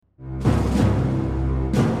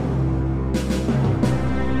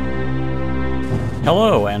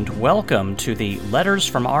Hello, and welcome to the Letters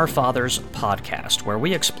from Our Fathers podcast, where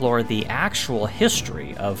we explore the actual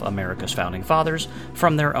history of America's founding fathers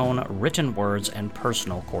from their own written words and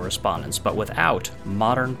personal correspondence, but without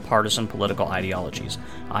modern partisan political ideologies.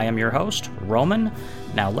 I am your host, Roman.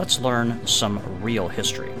 Now let's learn some real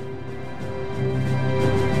history.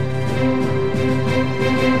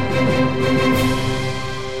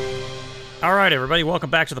 All right, everybody, welcome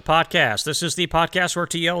back to the podcast. This is the podcast where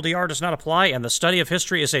TLDR does not apply, and the study of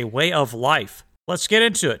history is a way of life. Let's get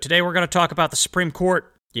into it. Today we're going to talk about the Supreme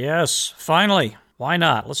Court. Yes, finally. Why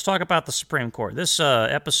not? Let's talk about the Supreme Court. This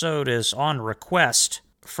episode is on request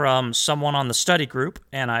from someone on the study group,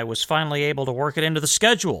 and I was finally able to work it into the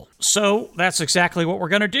schedule. So that's exactly what we're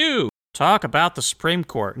going to do. Talk about the Supreme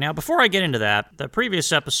Court. Now, before I get into that, the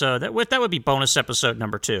previous episode, that would be bonus episode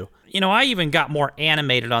number 2. You know, I even got more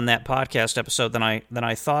animated on that podcast episode than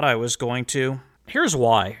I thought I was going to. Here's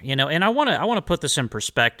why, and I want to put this in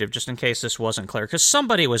perspective just in case this wasn't clear, because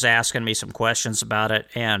somebody was asking me some questions about it,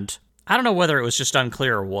 and I don't know whether it was just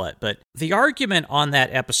unclear or what, but the argument on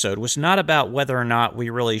that episode was not about whether or not we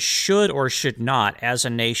really should or should not, as a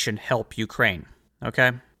nation, help Ukraine,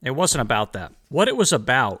 okay? It wasn't about that. What it was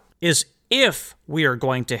about is if we are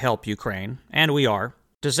going to help Ukraine, and we are,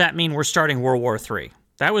 does that mean we're starting World War III?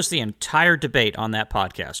 That was the entire debate on that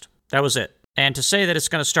podcast. That was it. And to say that it's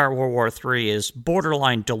going to start World War III is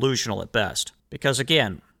borderline delusional at best. Because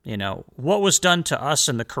again, what was done to us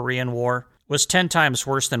in the Korean War was 10 times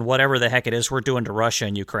worse than whatever the heck it is we're doing to Russia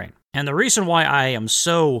and Ukraine. And the reason why I am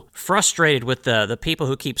so frustrated with the people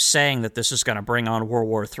who keep saying that this is going to bring on World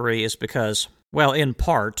War III is because, well, in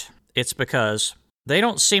part, it's because they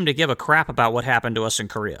don't seem to give a crap about what happened to us in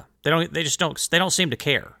Korea. They don't seem to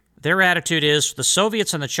care. Their attitude is the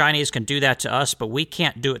Soviets and the Chinese can do that to us, but we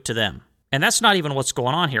can't do it to them. And that's not even what's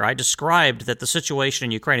going on here. I described that the situation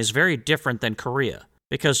in Ukraine is very different than Korea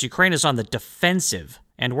because Ukraine is on the defensive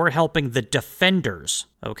and we're helping the defenders,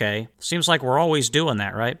 okay? Seems like we're always doing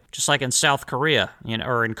that, right? Just like in South Korea,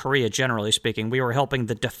 or in Korea generally speaking, we were helping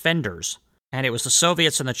the defenders. And it was the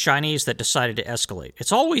Soviets and the Chinese that decided to escalate.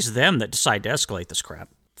 It's always them that decide to escalate this crap,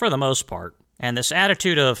 for the most part. And this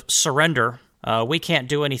attitude of surrender, we can't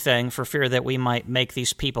do anything for fear that we might make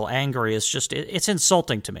these people angry, is just, it's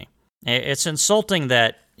insulting to me. It's insulting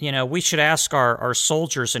that, we should ask our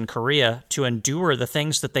soldiers in Korea to endure the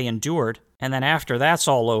things that they endured, and then after that's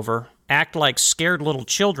all over, act like scared little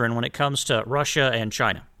children when it comes to Russia and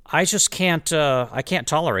China. I just can't, I can't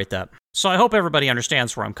tolerate that. So I hope everybody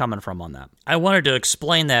understands where I'm coming from on that. I wanted to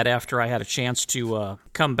explain that after I had a chance to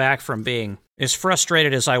come back from being as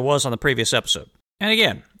frustrated as I was on the previous episode. And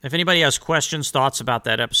again, if anybody has questions, thoughts about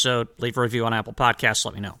that episode, leave a review on Apple Podcasts,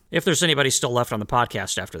 let me know. If there's anybody still left on the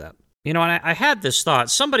podcast after that. And I had this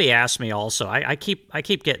thought. Somebody asked me also, I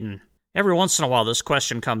keep getting, every once in a while this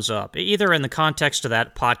question comes up, either in the context of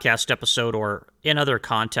that podcast episode or in other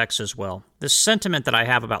contexts as well. This sentiment that I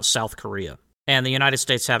have about South Korea. And the United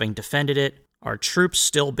States having defended it, our troops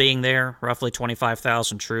still being there, roughly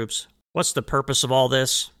 25,000 troops. What's the purpose of all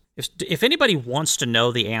this? If anybody wants to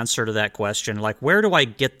know the answer to that question, like, where do I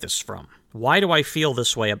get this from? Why do I feel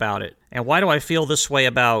this way about it? And why do I feel this way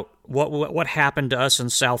about what happened to us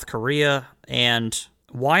in South Korea? And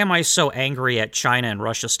why am I so angry at China and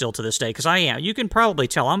Russia still to this day? Because I am. You can probably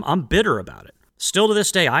tell I'm bitter about it. Still to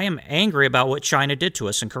this day, I am angry about what China did to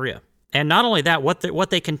us in Korea. And not only that, what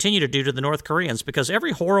they continue to do to the North Koreans, because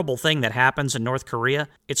every horrible thing that happens in North Korea,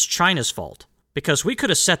 it's China's fault. Because we could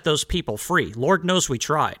have set those people free. Lord knows we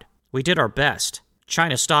tried. We did our best.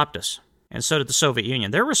 China stopped us. And so did the Soviet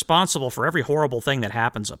Union. They're responsible for every horrible thing that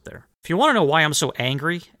happens up there. If you want to know why I'm so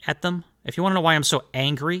angry at them, if you want to know why I'm so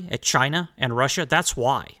angry at China and Russia, that's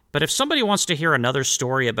why. But if somebody wants to hear another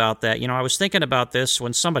story about that, I was thinking about this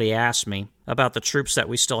when somebody asked me about the troops that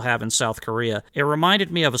we still have in South Korea. It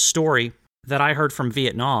reminded me of a story that I heard from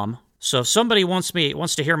Vietnam. So if somebody wants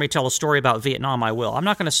to hear me tell a story about Vietnam, I will. I'm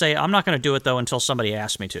not going to do it, though, until somebody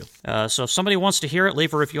asks me to. So if somebody wants to hear it,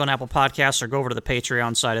 leave a review on Apple Podcasts or go over to the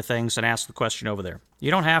Patreon side of things and ask the question over there.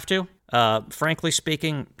 You don't have to. Frankly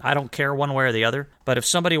speaking, I don't care one way or the other. But if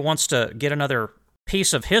somebody wants to get another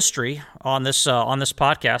piece of history on this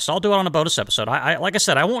podcast, I'll do it on a bonus episode. Like I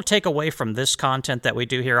said, I won't take away from this content that we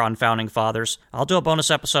do here on Founding Fathers. I'll do a bonus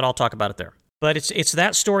episode. I'll talk about it there. But it's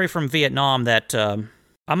that story from Vietnam that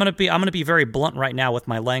I'm gonna be very blunt right now with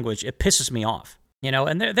my language. It pisses me off.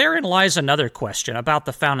 And therein lies another question about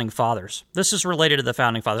the Founding Fathers. This is related to the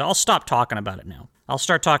Founding Fathers. I'll stop talking about it now. I'll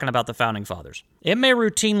start talking about the Founding Fathers. It may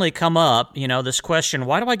routinely come up, this question,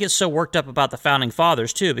 why do I get so worked up about the Founding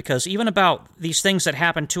Fathers, too? Because even about these things that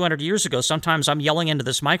happened 200 years ago, sometimes I'm yelling into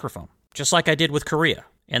this microphone, just like I did with Korea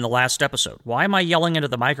in the last episode. Why am I yelling into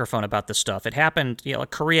the microphone about this stuff? It happened,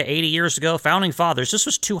 Korea 80 years ago, Founding Fathers, this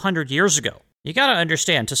was 200 years ago. You got to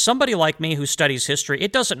understand, to somebody like me who studies history,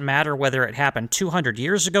 it doesn't matter whether it happened 200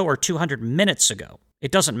 years ago or 200 minutes ago.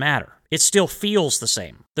 It doesn't matter. It still feels the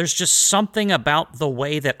same. There's just something about the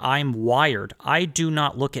way that I'm wired. I do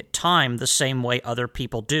not look at time the same way other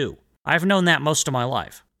people do. I've known that most of my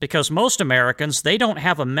life. Because most Americans, they don't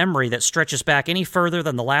have a memory that stretches back any further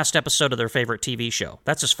than the last episode of their favorite TV show.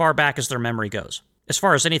 That's as far back as their memory goes, as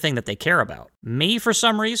far as anything that they care about. Me, for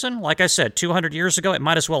some reason, like I said, 200 years ago, it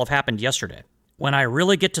might as well have happened yesterday. When I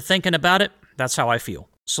really get to thinking about it, that's how I feel.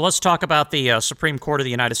 So let's talk about the Supreme Court of the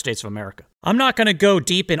United States of America. I'm not going to go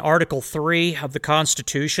deep in Article 3 of the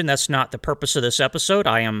Constitution. That's not the purpose of this episode.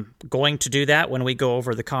 I am going to do that when we go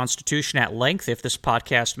over the Constitution at length, if this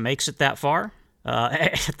podcast makes it that far.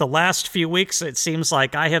 The last few weeks, it seems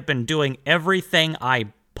like I have been doing everything I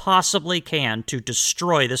possibly can to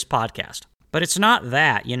destroy this podcast. But it's not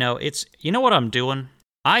that, it's, what I'm doing?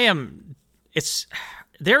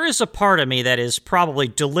 There is a part of me that is probably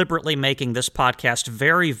deliberately making this podcast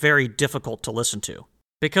very, very difficult to listen to.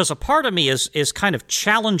 Because a part of me is kind of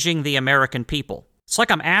challenging the American people. It's like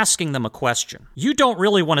I'm asking them a question. You don't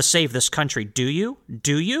really want to save this country, do you?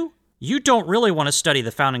 Do you? You don't really want to study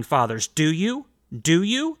the Founding Fathers, do you? Do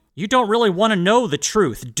you? You don't really want to know the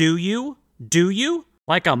truth, do you? Do you?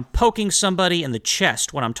 Like I'm poking somebody in the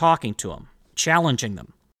chest when I'm talking to them, challenging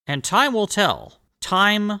them. And time will tell.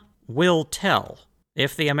 Time will tell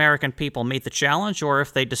if the American people meet the challenge or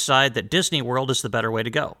if they decide that Disney World is the better way to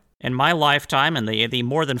go. In my lifetime, and the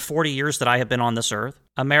more than 40 years that I have been on this earth,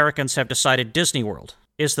 Americans have decided Disney World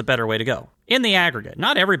is the better way to go. In the aggregate,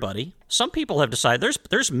 not everybody. Some people have decided,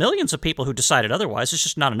 there's millions of people who decided otherwise, it's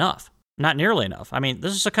just not enough. Not nearly enough. I mean,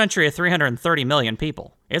 this is a country of 330 million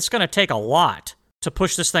people. It's going to take a lot to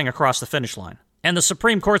push this thing across the finish line. And the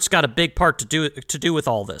Supreme Court's got a big part to do with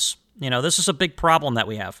all this. This is a big problem that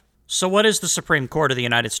we have. So what is the Supreme Court of the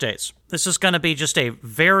United States? This is going to be just a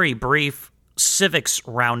very brief civics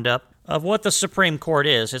roundup of what the Supreme Court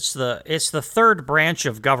is. It's the third branch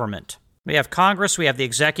of government. We have Congress, we have the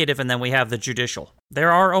executive, and then we have the judicial.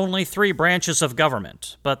 There are only 3 branches of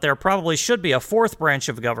government, but there probably should be a 4th branch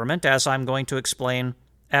of government, as I'm going to explain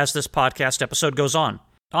as this podcast episode goes on.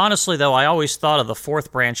 Honestly, though, I always thought of the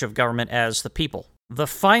 4th branch of government as the people. The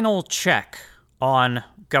final check on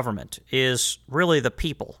government is really the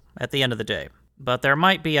people at the end of the day. But there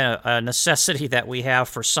might be a necessity that we have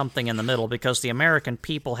for something in the middle because the American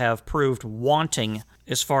people have proved wanting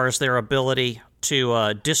as far as their ability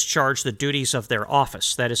to discharge the duties of their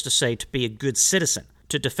office, that is to say, to be a good citizen,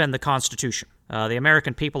 to defend the Constitution. The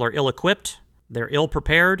American people are ill-equipped, they're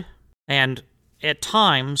ill-prepared, and at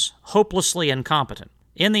times, hopelessly incompetent.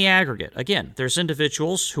 In the aggregate, again, there's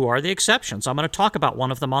individuals who are the exceptions. I'm going to talk about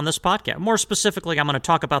one of them on this podcast. More specifically, I'm going to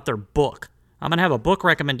talk about their book. I'm going to have a book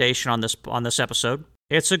recommendation on this episode.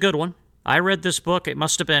 It's a good one. I read this book, it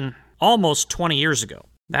must have been almost 20 years ago.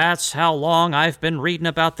 That's how long I've been reading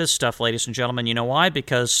about this stuff, ladies and gentlemen. You know why?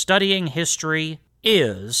 Because studying history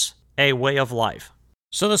is a way of life.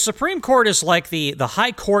 So the Supreme Court is like the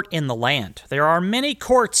high court in the land. There are many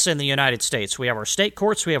courts in the United States. We have our state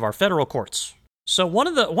courts, we have our federal courts. So one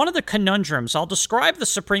of the conundrums, I'll describe the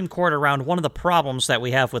Supreme Court around one of the problems that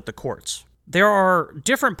we have with the courts. There are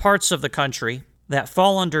different parts of the country that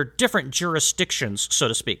fall under different jurisdictions, so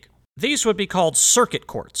to speak. These would be called circuit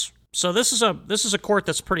courts. So this is a court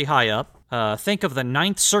that's pretty high up. Think of the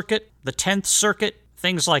 9th Circuit, the 10th Circuit,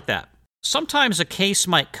 things like that. Sometimes a case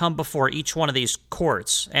might come before each one of these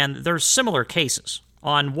courts, and there's similar cases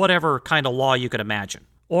on whatever kind of law you could imagine,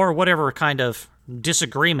 or whatever kind of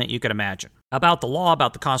disagreement you could imagine about the law,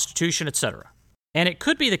 about the Constitution, etc. And it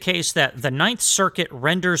could be the case that the 9th Circuit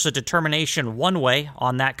renders a determination one way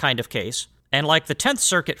on that kind of case, and like the 10th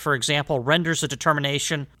Circuit, for example, renders a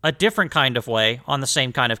determination a different kind of way on the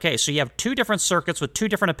same kind of case. So you have 2 different circuits with 2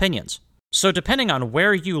 different opinions. So depending on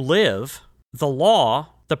where you live, the law,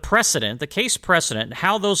 the precedent, the case precedent,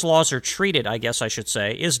 how those laws are treated, I guess I should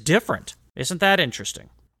say, is different. Isn't that interesting?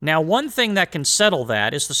 Now, one thing that can settle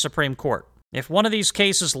that is the Supreme Court. If one of these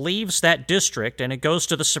cases leaves that district and it goes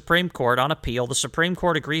to the Supreme Court on appeal, the Supreme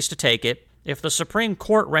Court agrees to take it. If the Supreme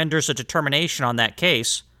Court renders a determination on that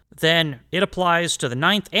case, then it applies to the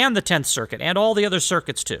 9th and the 10th Circuit and all the other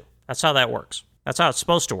circuits too. That's how that works. That's how it's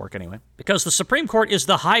supposed to work anyway. Because the Supreme Court is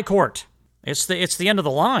the high court. It's the end of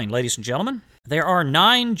the line, ladies and gentlemen. There are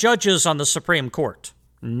 9 judges on the Supreme Court.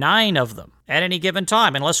 9 of them at any given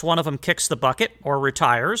time, unless one of them kicks the bucket or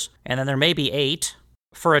retires, and then there may be 8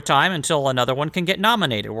 for a time until another one can get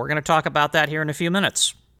nominated. We're going to talk about that here in a few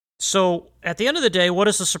minutes. So, at the end of the day, what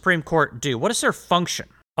does the Supreme Court do? What is their function?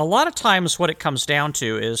 A lot of times what it comes down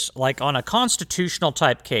to is, like on a constitutional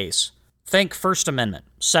type case, think First Amendment,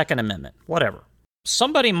 Second Amendment, whatever.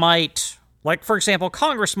 Somebody might, like for example,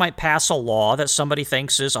 Congress might pass a law that somebody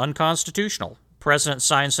thinks is unconstitutional. President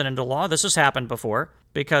signs it into law. This has happened before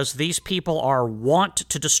because these people want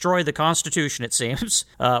to destroy the Constitution, it seems,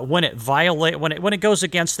 when it goes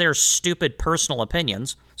against their stupid personal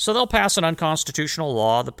opinions. So they'll pass an unconstitutional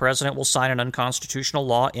law. The president will sign an unconstitutional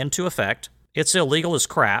law into effect. It's illegal as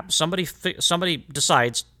crap. Somebody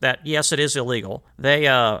decides that, yes, it is illegal.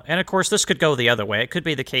 And of course, this could go the other way. It could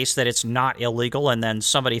be the case that it's not illegal, and then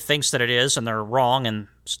somebody thinks that it is, and they're wrong, and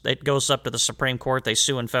it goes up to the Supreme Court, they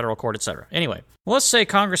sue in federal court, etc. Anyway, let's say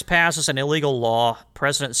Congress passes an illegal law,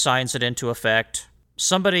 president signs it into effect.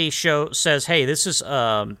 Somebody says, hey, this is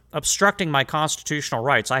obstructing my constitutional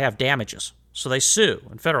rights. I have damages. So they sue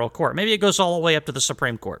in federal court. Maybe it goes all the way up to the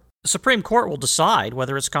Supreme Court. The Supreme Court will decide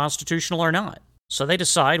whether it's constitutional or not. So they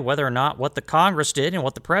decide whether or not what the Congress did and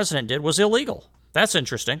what the president did was illegal. That's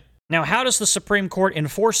interesting. Now, how does the Supreme Court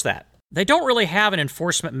enforce that? They don't really have an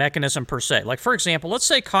enforcement mechanism per se. Like, for example, let's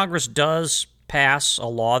say Congress does pass a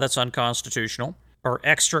law that's unconstitutional, or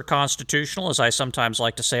extra-constitutional, as I sometimes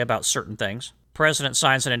like to say about certain things. President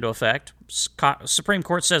signs it into effect. Supreme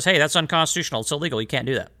Court says, hey, that's unconstitutional. It's illegal. You can't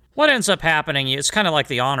do that. What ends up happening, it's kind of like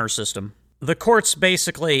the honor system. The courts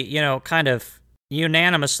basically, kind of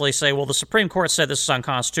unanimously say, well, the Supreme Court said this is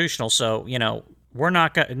unconstitutional, so, we're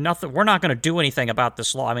not going to do anything about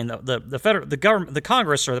this law. I mean, the government, the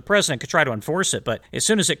Congress or the president could try to enforce it, but as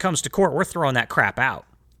soon as it comes to court, we're throwing that crap out.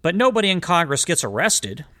 But nobody in Congress gets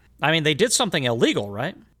arrested. I mean, they did something illegal,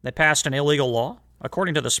 right? They passed an illegal law,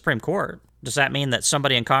 according to the Supreme Court. Does that mean that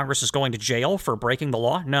somebody in Congress is going to jail for breaking the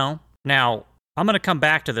law? No. Now, I'm going to come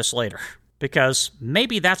back to this later, because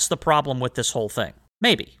maybe that's the problem with this whole thing.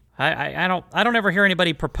 Maybe. I don't ever hear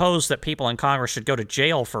anybody propose that people in Congress should go to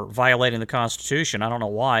jail for violating the Constitution. I don't know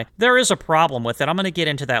why. There is a problem with it. I'm going to get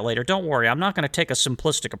into that later. Don't worry. I'm not going to take a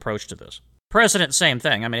simplistic approach to this. President, same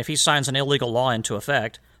thing. I mean, if he signs an illegal law into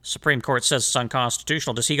effect, Supreme Court says it's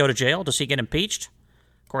unconstitutional. Does he go to jail? Does he get impeached?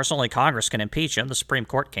 Of course, only Congress can impeach him. The Supreme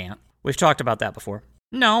Court can't. We've talked about that before.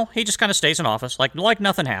 No, he just kind of stays in office, like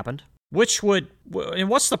nothing happened. And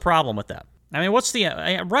what's the problem with that? I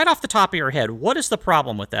mean, right off the top of your head, what is the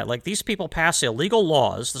problem with that? Like, these people pass illegal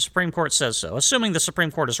laws, the Supreme Court says so, assuming the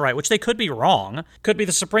Supreme Court is right, which they could be wrong. Could be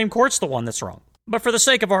the Supreme Court's the one that's wrong. But for the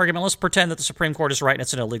sake of argument, let's pretend that the Supreme Court is right and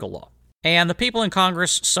it's an illegal law. And the people in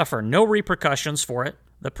Congress suffer no repercussions for it.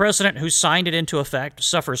 The president who signed it into effect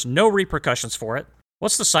suffers no repercussions for it.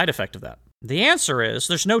 What's the side effect of that? The answer is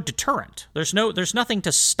there's no deterrent. There's nothing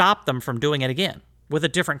to stop them from doing it again with a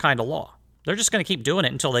different kind of law. They're just going to keep doing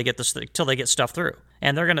it until they get stuff through.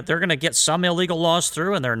 And they're going to get some illegal laws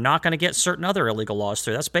through, and they're not going to get certain other illegal laws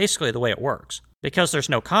through. That's basically the way it works, because there's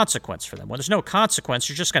no consequence for them. When there's no consequence,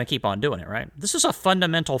 you're just going to keep on doing it, right? This is a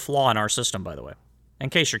fundamental flaw in our system, by the way, in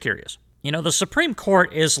case you're curious. The Supreme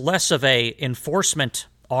Court is less of a enforcement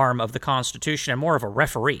arm of the Constitution and more of a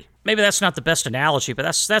referee. Maybe that's not the best analogy, but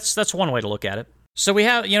that's one way to look at it. So we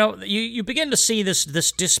have, you begin to see this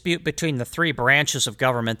dispute between the three branches of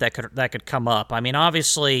government that could come up. I mean,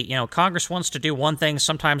 obviously, Congress wants to do one thing.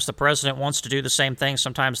 Sometimes the president wants to do the same thing.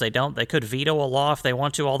 Sometimes they don't. They could veto a law if they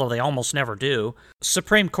want to, although they almost never do.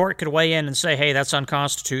 Supreme Court could weigh in and say, hey, that's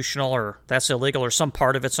unconstitutional, or that's illegal, or some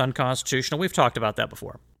part of it's unconstitutional. We've talked about that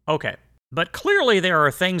before. Okay. But clearly there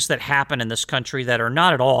are things that happen in this country that are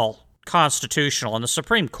not at all constitutional, and the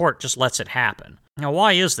Supreme Court just lets it happen. Now,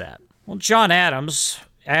 why is that? Well, John Adams,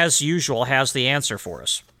 as usual, has the answer for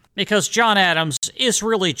us. Because John Adams is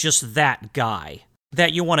really just that guy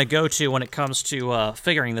that you want to go to when it comes to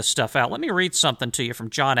figuring this stuff out. Let me read something to you from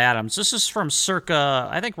John Adams. This is from circa,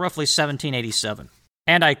 I think, roughly 1787.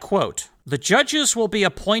 And I quote, "The judges will be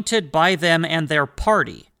appointed by them and their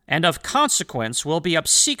party, and of consequence will be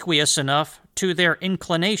obsequious enough to their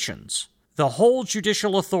inclinations. The whole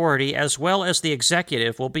judicial authority, as well as the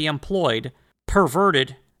executive, will be employed,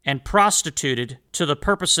 perverted, and prostituted to the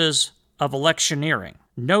purposes of electioneering.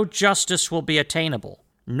 No justice will be attainable,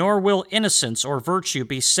 nor will innocence or virtue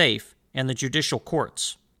be safe in the judicial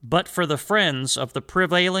courts. But for the friends of the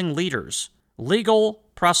prevailing leaders, legal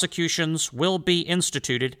prosecutions will be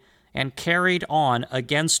instituted and carried on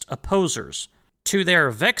against opposers, to their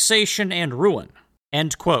vexation and ruin."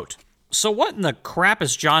 End quote. So what in the crap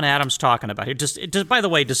is John Adams talking about here? By the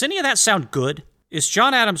way, does any of that sound good? Is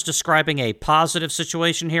John Adams describing a positive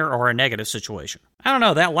situation here or a negative situation? I don't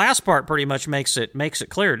know. That last part pretty much makes it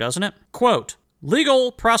clear, doesn't it? Quote,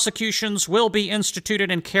 legal prosecutions will be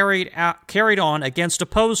instituted and carried on against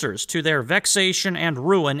opposers to their vexation and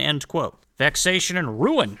ruin, end quote. Vexation and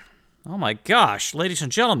ruin. Oh my gosh, ladies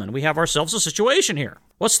and gentlemen, we have ourselves a situation here.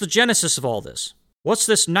 What's the genesis of all this? What's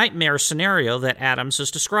this nightmare scenario that Adams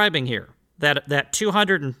is describing here? That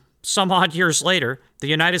 200 and some odd years later, the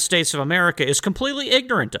United States of America is completely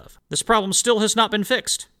ignorant of. This problem still has not been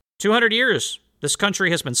fixed. 200 years, this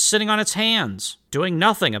country has been sitting on its hands, doing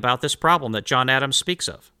nothing about this problem that John Adams speaks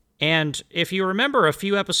of. And if you remember a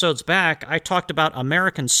few episodes back, I talked about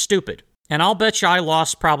American stupid. And I'll bet you I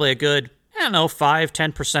lost probably a good,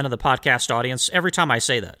 5-10% of the podcast audience every time I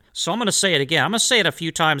say that. So I'm going to say it again. I'm going to say it a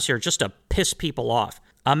few times here just to piss people off.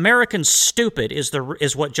 American stupid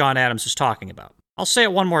is what John Adams is talking about. I'll say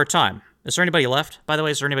it one more time. Is there anybody left? By the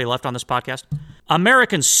way, is there anybody left on this podcast?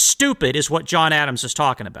 American stupid is what John Adams is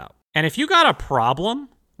talking about. And if you got a problem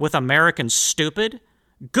with American stupid,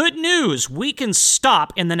 good news, we can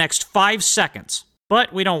stop in the next 5 seconds.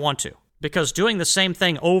 But we don't want to. Because doing the same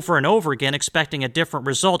thing over and over again, expecting a different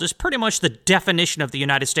result, is pretty much the definition of the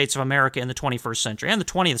United States of America in the 21st century, and the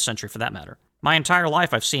 20th century for that matter. My entire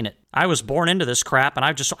life I've seen it. I was born into this crap, and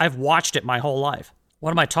I've watched it my whole life.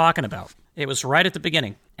 What am I talking about? It was right at the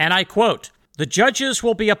beginning. And I quote, the judges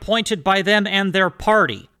will be appointed by them and their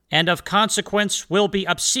party, and of consequence will be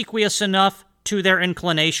obsequious enough to their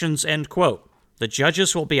inclinations, end quote. The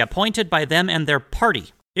judges will be appointed by them and their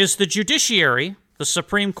party. Is the judiciary, the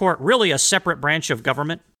Supreme Court, really a separate branch of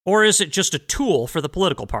government? Or is it just a tool for the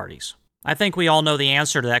political parties? I think we all know the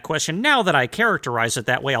answer to that question. Now that I characterize it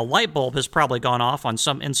that way, a light bulb has probably gone off in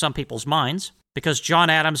some people's minds, because John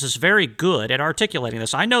Adams is very good at articulating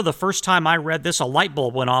this. I know the first time I read this, a light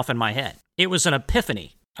bulb went off in my head. It was an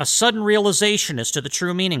epiphany, a sudden realization as to the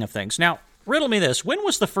true meaning of things. Now, riddle me this. When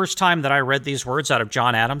was the first time that I read these words out of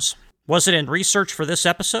John Adams? Was it in research for this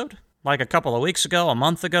episode? Like a couple of weeks ago, a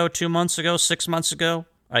month ago, 2 months ago, 6 months ago,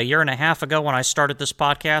 a year and a half ago when I started this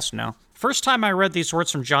podcast? No. First time I read these words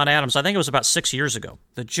from John Adams, I think it was about 6 years ago.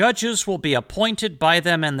 The judges will be appointed by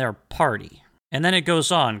them and their party. And then it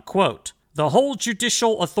goes on, quote, the whole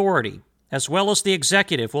judicial authority, as well as the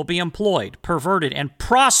executive, will be employed, perverted, and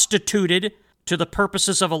prostituted to the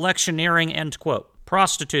purposes of electioneering, end quote.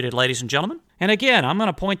 Prostituted, ladies and gentlemen. And again, I'm going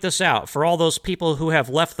to point this out for all those people who have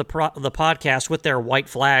left the podcast with their white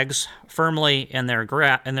flags firmly in their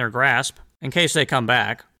grasp, in case they come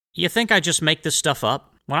back. You think I just make this stuff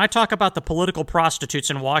up? When I talk about the political prostitutes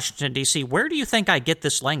in Washington, D.C., where do you think I get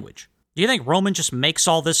this language? Do you think Roman just makes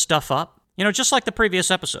all this stuff up? You know, just like the previous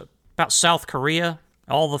episode about South Korea,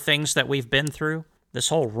 all the things that we've been through, this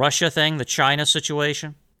whole Russia thing, the China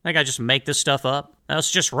situation. I think I just make this stuff up? That's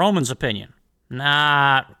just Roman's opinion.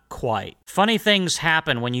 Not quite. Funny things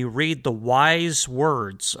happen when you read the wise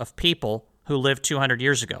words of people who lived 200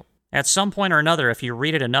 years ago. At some point or another, if you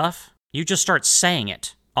read it enough, you just start saying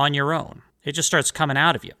it on your own. It just starts coming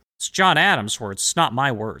out of you. It's John Adams' words. It's not my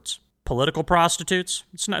words. Political prostitutes?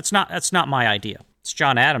 That's not my idea. It's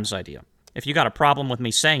John Adams' idea. If you got a problem with me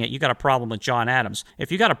saying it, you got a problem with John Adams.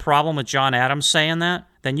 If you got a problem with John Adams saying that,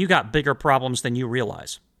 then you got bigger problems than you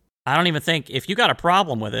realize. I don't even think, if you got a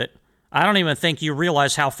problem with it, I don't even think you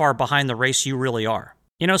realize how far behind the race you really are.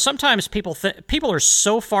 You know, sometimes people are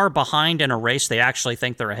so far behind in a race they actually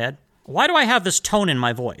think they're ahead. Why do I have this tone in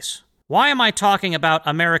my voice? Why am I talking about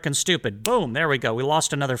American stupid? Boom, there we go. We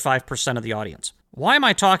lost another 5% of the audience. Why am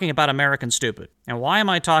I talking about American stupid? And why am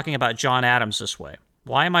I talking about John Adams this way?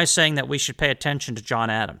 Why am I saying that we should pay attention to John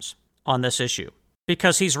Adams on this issue?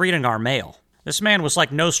 Because he's reading our mail. This man was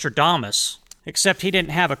like Nostradamus, except he didn't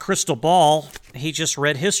have a crystal ball. He just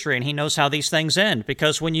read history, and he knows how these things end.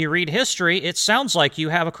 Because when you read history, it sounds like you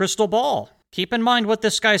have a crystal ball. Keep in mind what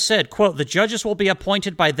this guy said. Quote, the judges will be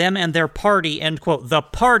appointed by them and their party, end quote. The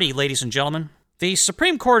party, ladies and gentlemen. The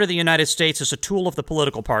Supreme Court of the United States is a tool of the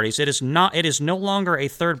political parties. It is no longer a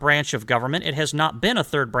third branch of government. It has not been a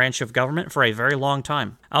third branch of government for a very long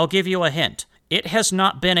time. I'll give you a hint. It has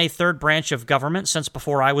not been a third branch of government since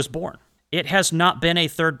before I was born. It has not been a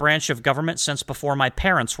third branch of government since before my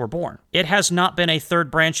parents were born. It has not been a third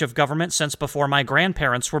branch of government since before my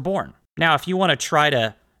grandparents were born. Now, if you want to try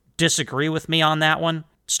to disagree with me on that one,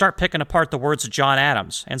 start picking apart the words of John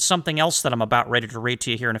Adams and something else that I'm about ready to read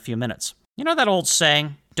to you here in a few minutes. You know that old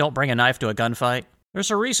saying, don't bring a knife to a gunfight?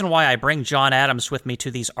 There's a reason why I bring John Adams with me to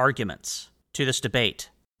these arguments, to this debate.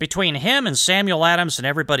 Between him and Samuel Adams and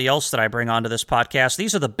everybody else that I bring onto this podcast,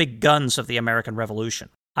 these are the big guns of the American Revolution.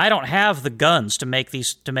 I don't have the guns to make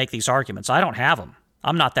these arguments. I don't have them.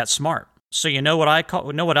 I'm not that smart. So you know what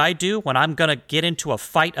I do when I'm going to get into a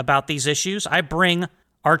fight about these issues? I bring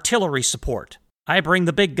artillery support. I bring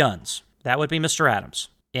the big guns. That would be Mr. Adams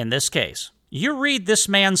in this case. You read this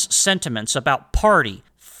man's sentiments about party,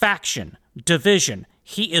 faction, division.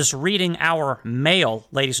 He is reading our mail,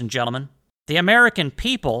 ladies and gentlemen. The American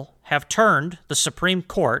people have turned the Supreme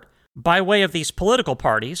Court, by way of these political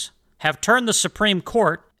parties, have turned the Supreme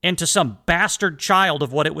Court into some bastard child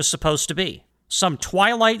of what it was supposed to be. Some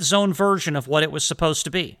Twilight Zone version of what it was supposed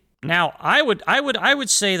to be. Now, I would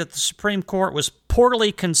say that the Supreme Court was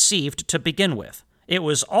poorly conceived to begin with. It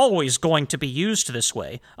was always going to be used this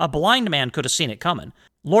way. A blind man could have seen it coming.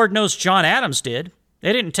 Lord knows John Adams did.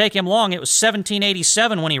 It didn't take him long. It was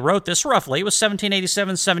 1787 when he wrote this, roughly. It was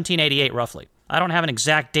 1787, 1788, roughly. I don't have an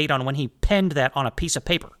exact date on when he penned that on a piece of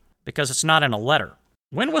paper, because it's not in a letter.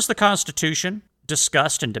 When was the Constitution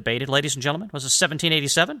discussed and debated, ladies and gentlemen? Was it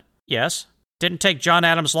 1787? Yes. Didn't take John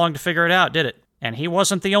Adams long to figure it out, did it? And he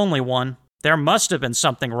wasn't the only one. There must have been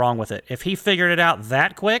something wrong with it. If he figured it out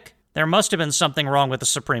that quick, there must have been something wrong with the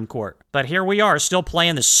Supreme Court. But here we are, still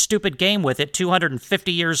playing this stupid game with it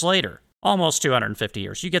 250 years later. Almost 250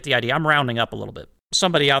 years. You get the idea. I'm rounding up a little bit.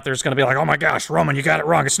 Somebody out there is going to be like, oh my gosh, Roman, you got it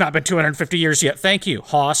wrong. It's not been 250 years yet. Thank you,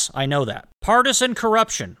 Hoss. I know that. Partisan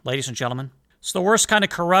corruption, ladies and gentlemen. It's the worst kind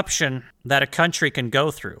of corruption that a country can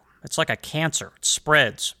go through. It's like a cancer. It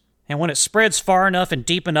spreads. And when it spreads far enough and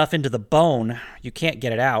deep enough into the bone, you can't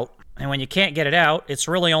get it out. And when you can't get it out, it's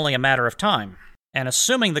really only a matter of time. And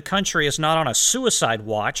assuming the country is not on a suicide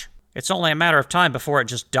watch, it's only a matter of time before it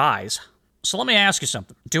just dies. So let me ask you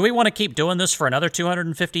something. Do we want to keep doing this for another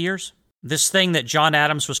 250 years? This thing that John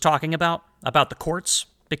Adams was talking about the courts?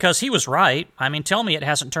 Because he was right. I mean, tell me it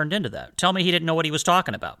hasn't turned into that. Tell me he didn't know what he was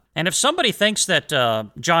talking about. And if somebody thinks that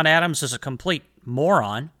John Adams is a complete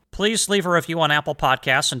moron, please leave a review on Apple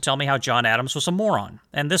Podcasts and tell me how John Adams was a moron.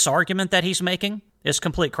 And this argument that he's making is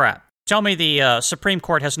complete crap. Tell me the Supreme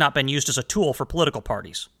Court has not been used as a tool for political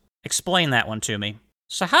parties. Explain that one to me.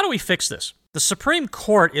 So how do we fix this? The Supreme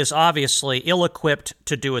Court is obviously ill-equipped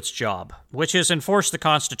to do its job, which is enforce the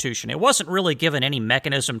Constitution. It wasn't really given any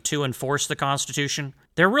mechanism to enforce the Constitution.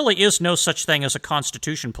 There really is no such thing as a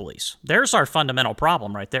Constitution police. There's our fundamental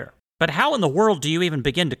problem right there. But how in the world do you even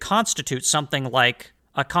begin to constitute something like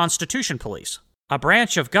a Constitution police? A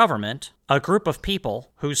branch of government, a group of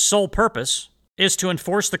people whose sole purpose is to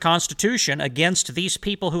enforce the Constitution against these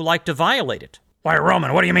people who like to violate it. Why,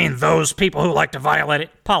 Roman, what do you mean, those people who like to violate it?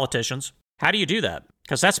 Politicians. How do you do that?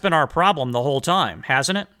 Because that's been our problem the whole time,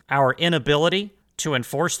 hasn't it? Our inability to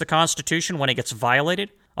enforce the Constitution when it gets violated.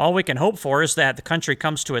 All we can hope for is that the country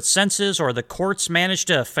comes to its senses, or the courts manage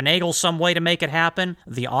to finagle some way to make it happen.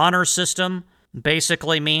 The honor system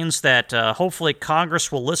basically means that hopefully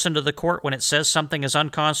Congress will listen to the court when it says something is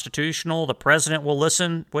unconstitutional. The president will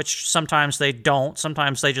listen, which sometimes they don't.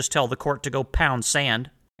 Sometimes they just tell the court to go pound sand.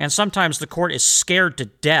 And sometimes the court is scared to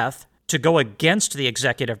death to go against the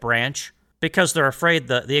executive branch because they're afraid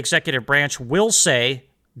the executive branch will say,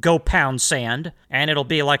 go pound sand, and it'll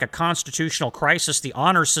be like a constitutional crisis. The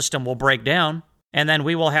honor system will break down, and then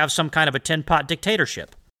we will have some kind of a tin-pot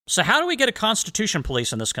dictatorship. So how do we get a constitution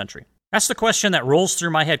police in this country? That's the question that rolls through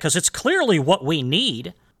my head, because it's clearly what we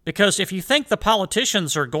need. Because if you think the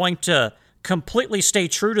politicians are going to completely stay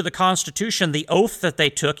true to the Constitution, the oath that they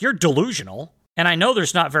took, you're delusional. And I know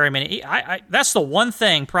there's not very many. That's the one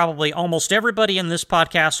thing probably almost everybody in this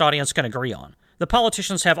podcast audience can agree on. The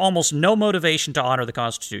politicians have almost no motivation to honor the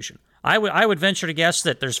Constitution. I would venture to guess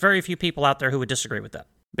that there's very few people out there who would disagree with that.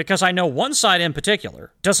 Because I know one side in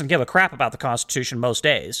particular doesn't give a crap about the Constitution most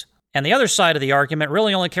days, and the other side of the argument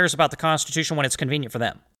really only cares about the Constitution when it's convenient for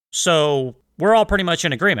them. So we're all pretty much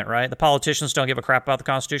in agreement, right? The politicians don't give a crap about the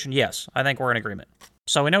Constitution? Yes, I think we're in agreement.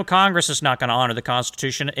 So we know Congress is not going to honor the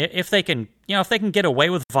Constitution. If they can get away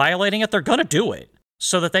with violating it, they're going to do it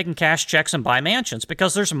so that they can cash checks and buy mansions,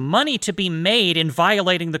 because there's money to be made in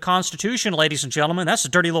violating the Constitution, ladies and gentlemen. That's a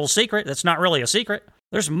dirty little secret. That's not really a secret.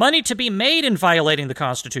 There's money to be made in violating the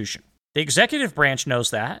Constitution. The executive branch knows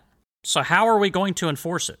that. So how are we going to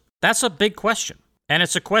enforce it? That's a big question. And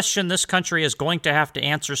it's a question this country is going to have to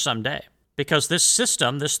answer someday. Because this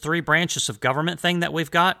system, this three branches of government thing that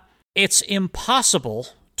we've got, it's impossible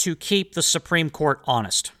to keep the Supreme Court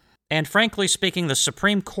honest. And frankly speaking, the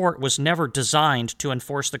Supreme Court was never designed to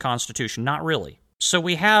enforce the Constitution. Not really. So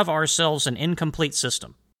we have ourselves an incomplete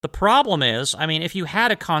system. The problem is, if you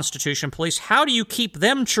had a Constitution police, how do you keep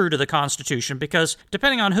them true to the Constitution? Because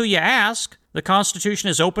depending on who you ask, the Constitution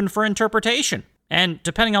is open for interpretation. And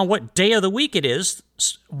depending on what day of the week it is,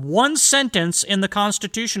 one sentence in the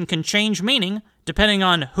Constitution can change meaning depending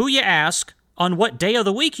on who you ask, on what day of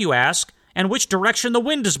the week you ask, and which direction the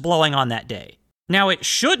wind is blowing on that day. Now, it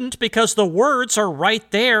shouldn't, because the words are right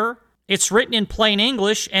there. It's written in plain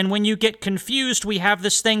English, and when you get confused, we have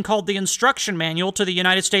this thing called the Instruction Manual to the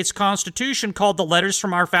United States Constitution called the Letters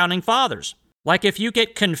from Our Founding Fathers. Like if you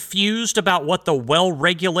get confused about what the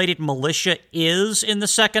well-regulated militia is in the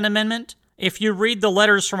Second Amendment, if you read the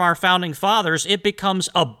Letters from Our Founding Fathers, it becomes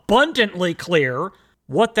abundantly clear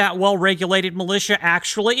what that well-regulated militia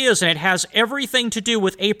actually is, and it has everything to do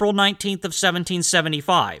with April 19th of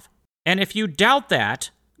 1775. And if you doubt that,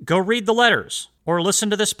 go read the letters or listen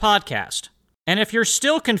to this podcast. And if you're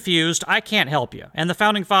still confused, I can't help you, and the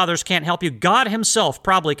Founding Fathers can't help you. God himself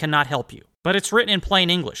probably cannot help you. But it's written in plain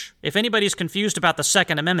English. If anybody's confused about the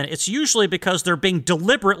Second Amendment, it's usually because they're being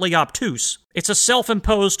deliberately obtuse. It's a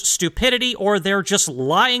self-imposed stupidity, or they're just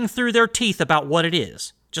lying through their teeth about what it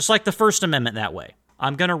is. Just like the First Amendment that way.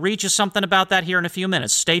 I'm going to read you something about that here in a few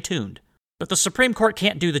minutes. Stay tuned. But the Supreme Court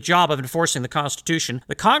can't do the job of enforcing the Constitution.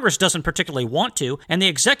 The Congress doesn't particularly want to, and the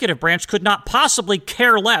executive branch could not possibly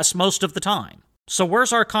care less most of the time. So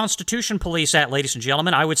where's our Constitution police at, ladies and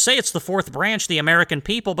gentlemen? I would say it's the fourth branch, the American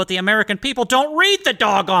people, but the American people don't read the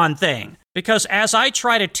doggone thing. Because as I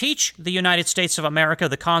try to teach the United States of America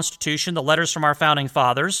the Constitution, the letters from our founding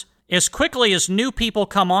fathers, as quickly as new people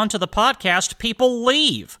come onto the podcast, people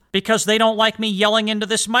leave because they don't like me yelling into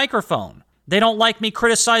this microphone. They don't like me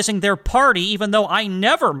criticizing their party, even though I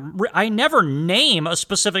never name a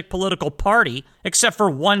specific political party, except for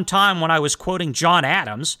one time when I was quoting John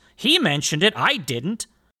Adams. He mentioned it, I didn't.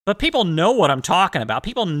 But people know what I'm talking about.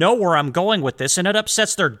 People know where I'm going with this, and it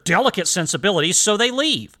upsets their delicate sensibilities, so they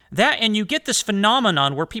leave. That, and you get this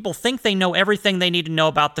phenomenon where people think they know everything they need to know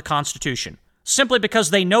about the Constitution. Simply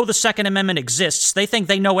because they know the Second Amendment exists, they think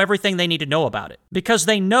they know everything they need to know about it. Because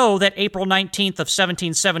they know that April 19th of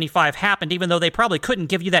 1775 happened, even though they probably couldn't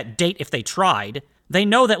give you that date if they tried. They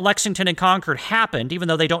know that Lexington and Concord happened, even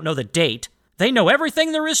though they don't know the date. They know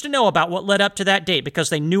everything there is to know about what led up to that date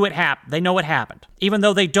because they knew it happened. They know it happened, even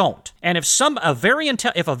though they don't. And if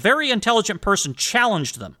a very intelligent person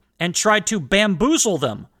challenged them and tried to bamboozle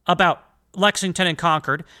them about Lexington and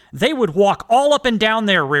Concord, they would walk all up and down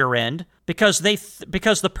their rear end because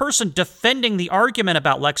the person defending the argument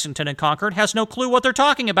about Lexington and Concord has no clue what they're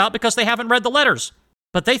talking about because they haven't read the letters.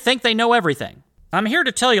 But they think they know everything. I'm here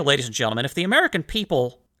to tell you, ladies and gentlemen, if the American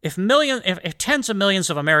people, if tens of millions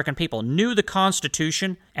of American people knew the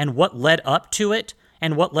Constitution and what led up to it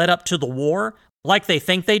and what led up to the war, like they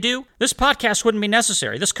think they do, this podcast wouldn't be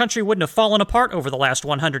necessary. This country wouldn't have fallen apart over the last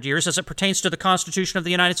 100 years as it pertains to the Constitution of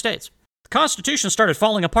the United States. The Constitution started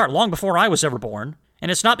falling apart long before I was ever born. And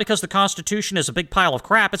it's not because the Constitution is a big pile of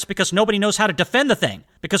crap, it's because nobody knows how to defend the thing,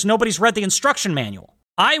 because nobody's read the instruction manual.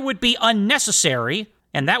 I would be unnecessary,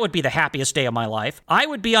 and that would be the happiest day of my life, I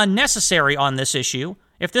would be unnecessary on this issue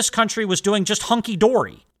if this country was doing just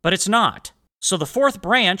hunky-dory, but it's not. So the fourth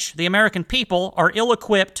branch, the American people, are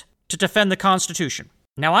ill-equipped to defend the Constitution.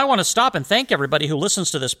 Now I want to stop and thank everybody who listens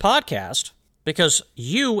to this podcast, because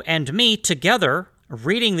you and me together,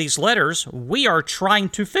 reading these letters, we are trying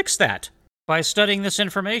to fix that. By studying this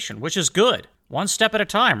information, which is good. One step at a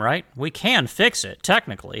time, right? We can fix it,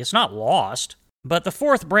 technically. It's not lost. But the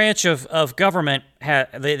fourth branch of government,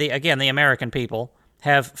 the American people,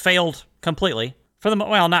 have failed completely.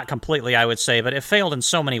 Well, not completely, I would say, but it failed in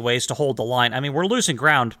so many ways to hold the line. I mean, we're losing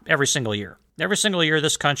ground every single year. Every single year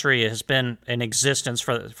this country has been in existence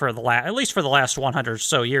at least for the last 100 or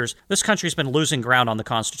so years, this country's been losing ground on the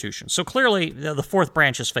Constitution. So clearly, the fourth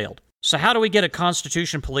branch has failed. So how do we get a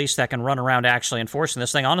Constitution police that can run around actually enforcing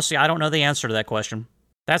this thing? Honestly, I don't know the answer to that question.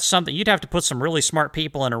 That's something you'd have to put some really smart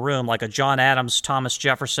people in a room, like a John Adams, Thomas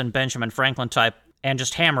Jefferson, Benjamin Franklin type, and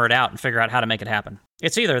just hammer it out and figure out how to make it happen.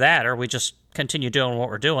 It's either that or we just continue doing what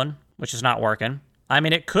we're doing, which is not working. I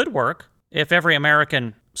mean, it could work if every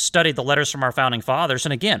American studied the letters from our founding fathers.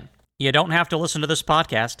 And again, you don't have to listen to this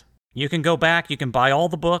podcast. You can go back, you can buy all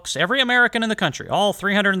the books. Every American in the country, all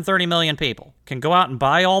 330 million people, can go out and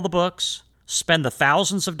buy all the books, spend the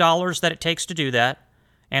thousands of dollars that it takes to do that,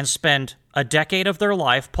 and spend a decade of their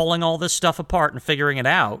life pulling all this stuff apart and figuring it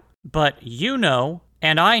out. But you know,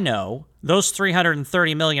 and I know, those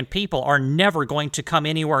 330 million people are never going to come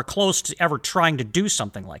anywhere close to ever trying to do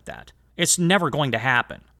something like that. It's never going to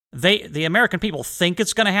happen. The American people think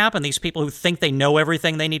it's going to happen. These people who think they know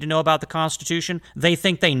everything they need to know about the Constitution, they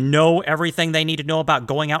think they know everything they need to know about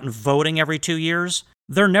going out and voting every 2 years.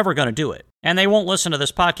 They're never going to do it. And they won't listen to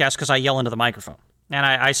this podcast because I yell into the microphone. And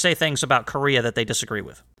I say things about Korea that they disagree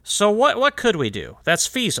with. So what could we do that's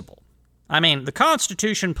feasible? I mean, the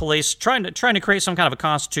Constitution Police, trying to create some kind of a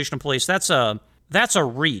constitutional police, that's a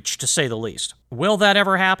reach, to say the least. Will that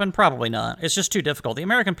ever happen? Probably not. It's just too difficult. The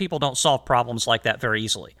American people don't solve problems like that very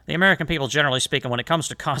easily. The American people, generally speaking, when it comes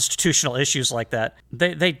to constitutional issues like that,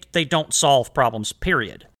 they don't solve problems,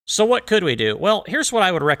 period. So what could we do? Well, here's what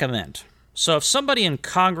I would recommend. So if somebody in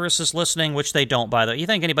Congress is listening, which they don't, by the way, you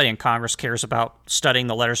think anybody in Congress cares about studying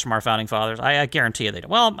the letters from our founding fathers? I guarantee you they don't.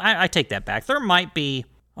 Well, I take that back. There might be,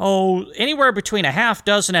 anywhere between a half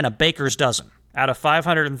dozen and a baker's dozen. Out of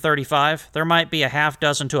 535, there might be a half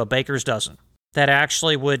dozen to a baker's dozen that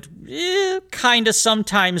actually would kind of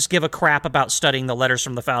sometimes give a crap about studying the letters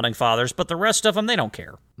from the founding fathers, but the rest of them, they don't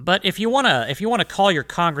care. But if you want to call your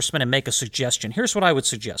congressman and make a suggestion, here's what I would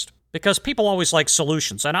suggest. Because people always like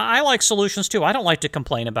solutions, and I like solutions too. I don't like to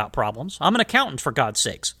complain about problems. I'm an accountant, for God's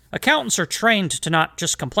sakes. Accountants are trained to not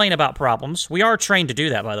just complain about problems. We are trained to do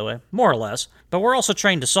that, by the way, more or less, but we're also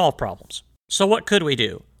trained to solve problems. So what could we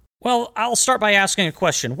do? Well, I'll start by asking a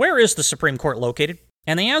question. Where is the Supreme Court located?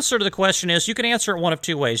 And the answer to the question is, you can answer it one of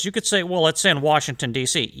two ways. You could say, well, it's in Washington,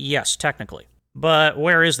 D.C. Yes, technically. But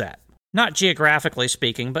where is that? Not geographically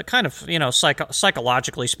speaking, but kind of,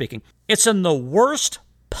 psychologically speaking. It's in the worst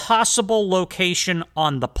possible location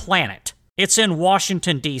on the planet. It's in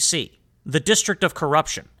Washington, D.C., the District of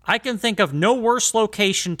Corruption. I can think of no worse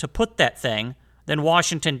location to put that thing than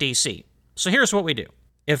Washington, D.C. So here's what we do.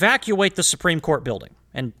 Evacuate the Supreme Court building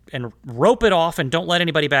and rope it off and don't let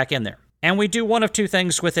anybody back in there. And we do one of two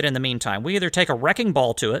things with it in the meantime. We either take a wrecking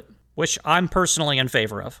ball to it, which I'm personally in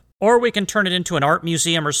favor of, or we can turn it into an art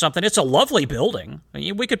museum or something. It's a lovely building.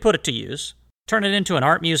 We could put it to use. Turn it into an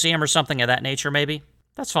art museum or something of that nature, maybe.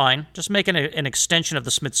 That's fine. Just make it an extension of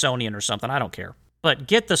the Smithsonian or something. I don't care. But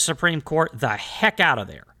get the Supreme Court the heck out of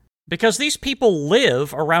there. Because these people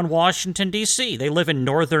live around Washington, D.C. They live in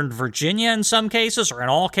Northern Virginia in some cases, or in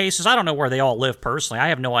all cases. I don't know where they all live personally. I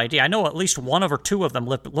have no idea. I know at least one or two of them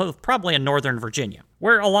live probably in Northern Virginia,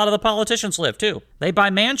 where a lot of the politicians live, too. They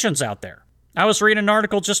buy mansions out there. I was reading an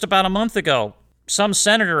article just about a month ago. Some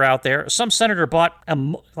senator bought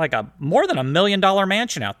more than $1 million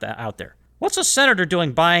mansion out there. What's a senator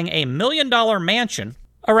doing buying a $1 million mansion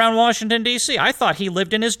around Washington, D.C.? I thought he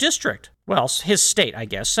lived in his district. Well, his state, I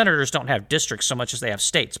guess. Senators don't have districts so much as they have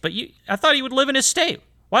states. But I thought he would live in his state.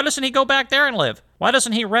 Why doesn't he go back there and live? Why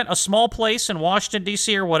doesn't he rent a small place in Washington,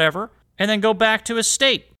 D.C. or whatever, and then go back to his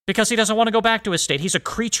state? Because he doesn't want to go back to his state. He's a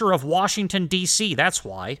creature of Washington, D.C., that's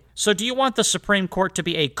why. So do you want the Supreme Court to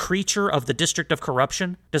be a creature of the District of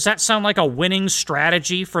Corruption? Does that sound like a winning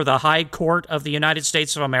strategy for the High Court of the United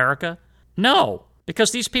States of America? No.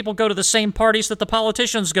 Because these people go to the same parties that the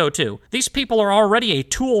politicians go to. These people are already a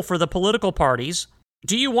tool for the political parties.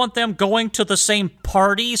 Do you want them going to the same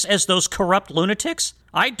parties as those corrupt lunatics?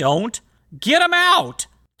 I don't. Get them out!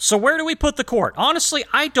 So where do we put the court? Honestly,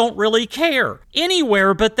 I don't really care.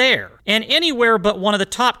 Anywhere but there. And anywhere but one of the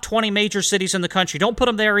top 20 major cities in the country. Don't put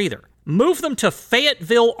them there either. Move them to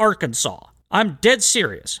Fayetteville, Arkansas. I'm dead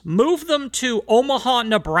serious. Move them to Omaha,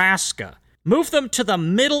 Nebraska. Move them to the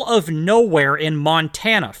middle of nowhere in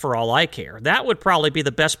Montana, for all I care. That would probably be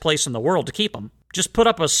the best place in the world to keep them. Just put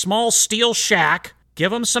up a small steel shack, give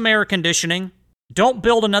them some air conditioning. Don't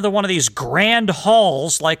build another one of these grand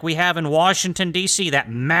halls like we have in Washington, D.C., that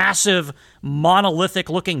massive,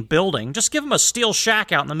 monolithic-looking building. Just give them a steel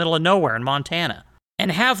shack out in the middle of nowhere in Montana.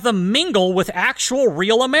 And have them mingle with actual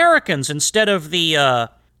real Americans instead of the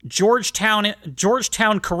Georgetown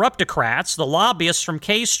corruptocrats, the lobbyists from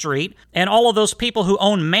K Street, and all of those people who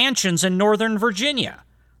own mansions in Northern Virginia.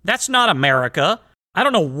 That's not America. I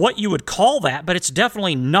don't know what you would call that, but it's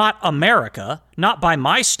definitely not America, not by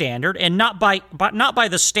my standard, and not by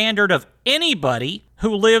the standard of anybody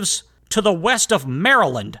who lives to the west of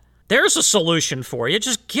Maryland. There's a solution for you.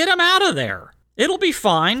 Just get them out of there. It'll be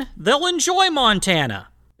fine. They'll enjoy Montana.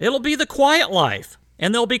 It'll be the quiet life.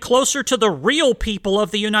 And they'll be closer to the real people of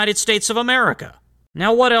the United States of America.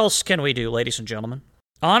 Now, what else can we do, ladies and gentlemen?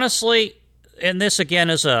 Honestly, and this again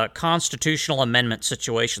is a constitutional amendment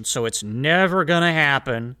situation, so it's never going to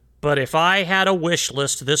happen. But if I had a wish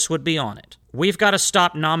list, this would be on it. We've got to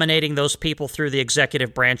stop nominating those people through the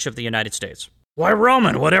executive branch of the United States. Why,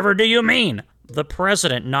 Roman, whatever do you mean? The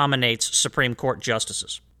president nominates Supreme Court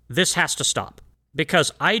justices. This has to stop.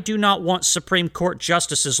 Because I do not want Supreme Court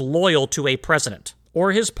justices loyal to a president,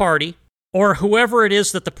 or his party, or whoever it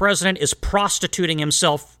is that the president is prostituting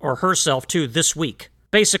himself or herself to this week.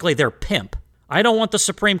 Basically, their pimp. I don't want the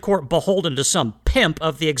Supreme Court beholden to some pimp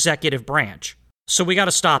of the executive branch. So we got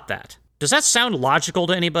to stop that. Does that sound logical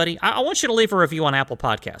to anybody? I want you to leave a review on Apple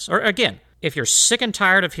Podcasts. Or again, if you're sick and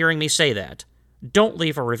tired of hearing me say that, don't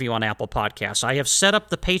leave a review on Apple Podcasts. I have set up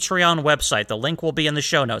the Patreon website. The link will be in the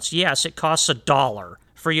show notes. Yes, it costs $1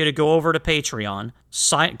 for you to go over to Patreon,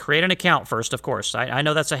 create an account first, of course. I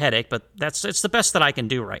know that's a headache, but it's the best that I can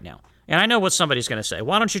do right now. And I know what somebody's going to say.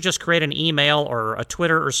 Why don't you just create an email or a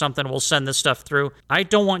Twitter or something? We'll send this stuff through. I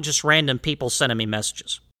don't want just random people sending me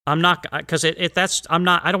messages. I'm not, because I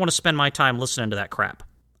don't want to spend my time listening to that crap.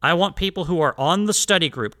 I want people who are on the study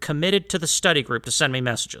group, committed to the study group, to send me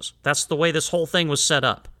messages. That's the way this whole thing was set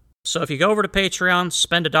up. So if you go over to Patreon,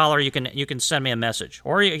 spend $1, you can send me a message.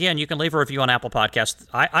 Or again, you can leave a review on Apple Podcasts.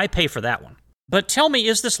 I pay for that one. But tell me,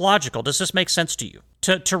 is this logical? Does this make sense to you?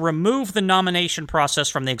 To remove the nomination process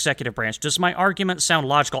from the executive branch, does my argument sound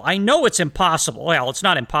logical? I know it's impossible. Well, it's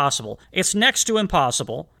not impossible. It's next to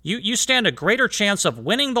impossible. You stand a greater chance of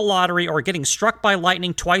winning the lottery or getting struck by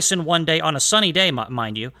lightning twice in one day, on a sunny day,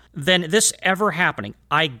 mind you, than this ever happening.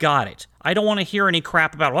 I got it. I don't want to hear any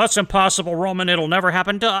crap about, well, that's impossible, Roman, it'll never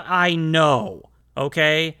happen. I know,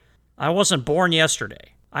 okay? I wasn't born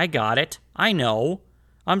yesterday. I got it. I know.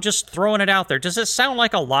 I'm just throwing it out there. Does it sound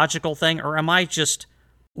like a logical thing, or am I just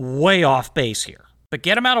way off base here? But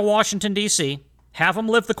get them out of Washington, D.C., have them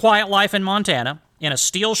live the quiet life in Montana,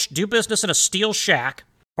 do business in a steel shack,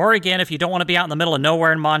 or again, if you don't want to be out in the middle of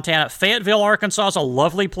nowhere in Montana, Fayetteville, Arkansas is a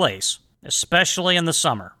lovely place, especially in the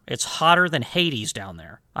summer. It's hotter than Hades down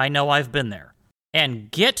there. I know, I've been there.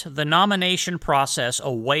 And get the nomination process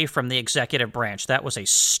away from the executive branch. That was a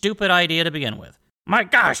stupid idea to begin with. My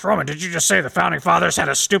gosh, Roman, did you just say the Founding Fathers had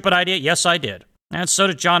a stupid idea? Yes, I did. And so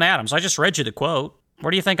did John Adams. I just read you the quote.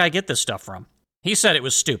 Where do you think I get this stuff from? He said it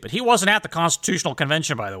was stupid. He wasn't at the Constitutional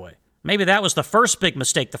Convention, by the way. Maybe that was the first big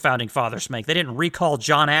mistake the Founding Fathers make. They didn't recall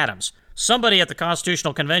John Adams. Somebody at the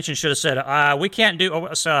Constitutional Convention should have said, we can't do...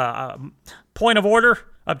 point of order?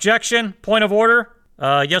 Objection? Point of order?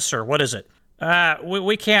 Yes, sir. What is it?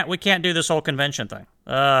 We can't do this whole convention thing.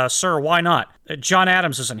 Sir, why not? John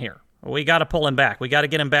Adams isn't here. We got to pull him back. We got to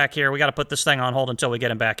get him back here. We got to put this thing on hold until we get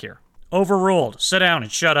him back here. Overruled. Sit down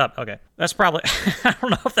and shut up. Okay. That's probably... I don't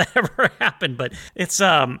know if that ever happened, but it's...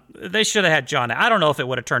 They should have had John... I don't know if it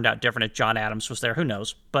would have turned out different if John Adams was there. Who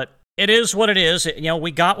knows? But it is what it is. We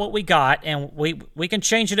got what we got, and we can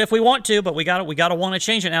change it if we want to, but we got to want to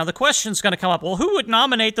change it. Now, the question's going to come up, well, who would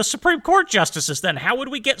nominate the Supreme Court justices then? How would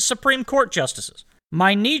we get Supreme Court justices?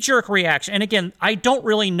 My knee-jerk reaction, and again, I don't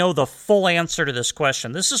really know the full answer to this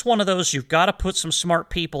question. This is one of those you've got to put some smart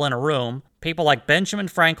people in a room. People like Benjamin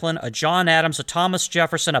Franklin, a John Adams, a Thomas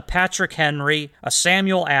Jefferson, a Patrick Henry, a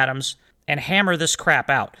Samuel Adams, and hammer this crap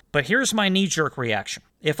out. But here's my knee-jerk reaction.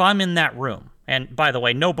 If I'm in that room, and by the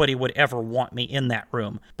way, nobody would ever want me in that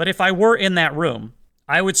room, but if I were in that room,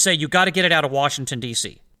 I would say you got to get it out of Washington,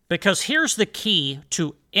 D.C. Because here's the key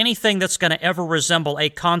to anything that's going to ever resemble a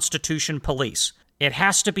Constitution police. It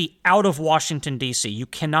has to be out of Washington, D.C. You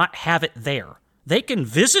cannot have it there. They can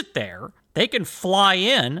visit there. They can fly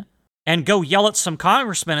in and go yell at some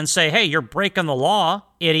congressman and say, hey, you're breaking the law,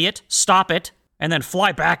 idiot, stop it, and then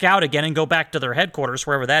fly back out again and go back to their headquarters,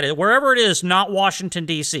 wherever that is. Wherever it is, not Washington,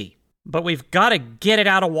 D.C. But we've got to get it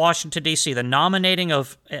out of Washington, D.C. The nominating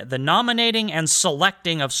and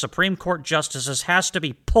selecting of Supreme Court justices has to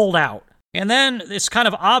be pulled out. And then it's kind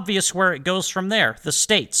of obvious where it goes from there, the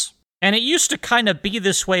states. And it used to kind of be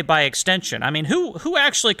this way by extension. I mean, who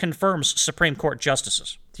actually confirms Supreme Court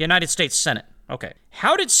justices? The United States Senate. Okay.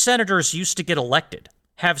 How did senators used to get elected?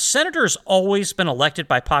 Have senators always been elected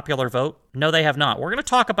by popular vote? No, they have not. We're going to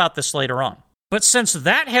talk about this later on. But since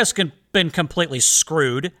that has been completely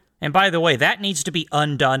screwed, and by the way, that needs to be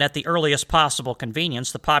undone at the earliest possible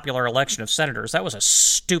convenience, the popular election of senators. That was a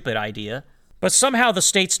stupid idea. But somehow the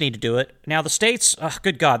states need to do it. Now the states,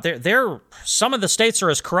 good God, some of the states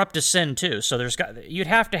are as corrupt as sin too. So you'd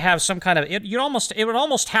have to have some kind of it would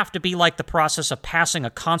almost have to be like the process of passing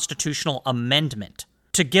a constitutional amendment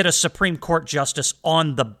to get a Supreme Court justice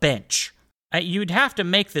on the bench. You'd have to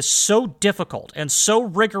make this so difficult and so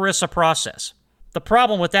rigorous a process. The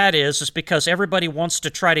problem with that is because everybody wants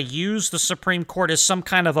to try to use the Supreme Court as some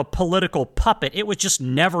kind of a political puppet. It would just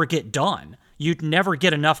never get done. You'd never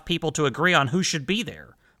get enough people to agree on who should be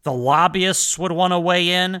there. The lobbyists would want to weigh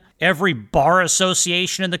in. Every bar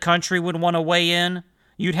association in the country would want to weigh in.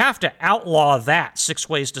 You'd have to outlaw that 6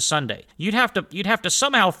 ways to Sunday. You'd have to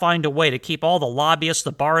somehow find a way to keep all the lobbyists,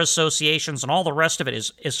 the bar associations, and all the rest of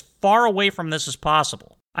it as far away from this as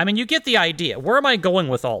possible. I mean, you get the idea. Where am I going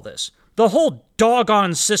with all this? The whole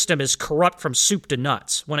doggone system is corrupt from soup to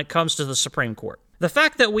nuts when it comes to the Supreme Court. The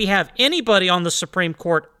fact that we have anybody on the Supreme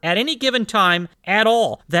Court at any given time at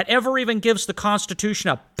all that ever even gives the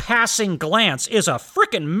Constitution a passing glance is a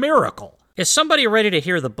frickin' miracle. Is somebody ready to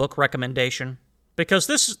hear the book recommendation? because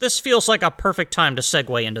this feels like a perfect time to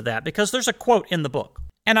segue into that, because there's a quote in the book,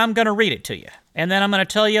 and I'm going to read it to you, and then I'm going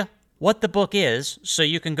to tell you what the book is so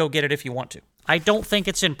you can go get it if you want to. I don't think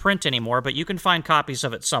it's in print anymore, but you can find copies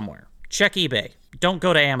of it somewhere. Check eBay. Don't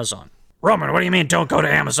go to Amazon. Roman, what do you mean don't go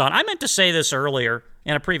to Amazon? I meant to say this earlier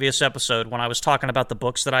in a previous episode when I was talking about the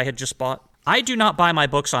books that I had just bought. I do not buy my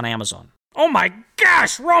books on Amazon. Oh my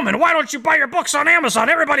gosh, Roman, why don't you buy your books on Amazon?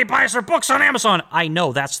 Everybody buys their books on Amazon. I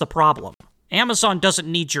know, that's the problem. Amazon doesn't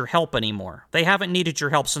need your help anymore. They haven't needed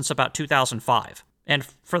your help since about 2005. And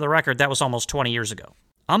for the record, that was almost 20 years ago.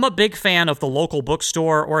 I'm a big fan of the local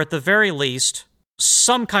bookstore, or at the very least,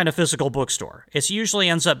 some kind of physical bookstore. It usually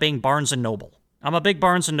ends up being Barnes & Noble. I'm a big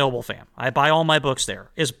Barnes & Noble fan. I buy all my books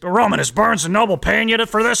there. Roman, is Barnes & Noble paying you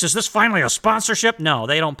for this? Is this finally a sponsorship? No,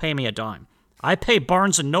 they don't pay me a dime. I pay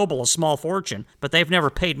Barnes & Noble a small fortune, but they've never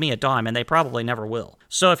paid me a dime, and they probably never will.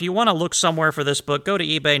 So if you want to look somewhere for this book, go to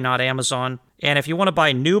eBay, not Amazon. And if you want to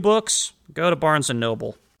buy new books, go to Barnes &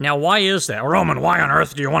 Noble. Now, why is that? Roman, why on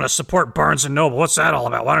earth do you want to support Barnes & Noble? What's that all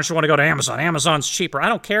about? Why don't you want to go to Amazon? Amazon's cheaper. I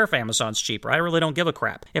don't care if Amazon's cheaper. I really don't give a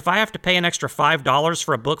crap. If I have to pay an extra $5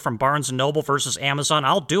 for a book from Barnes & Noble versus Amazon,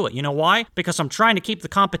 I'll do it. You know why? Because I'm trying to keep the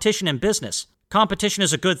competition in business. Competition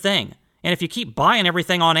is a good thing. And if you keep buying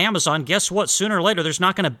everything on Amazon, guess what? Sooner or later, there's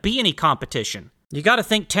not going to be any competition. You got to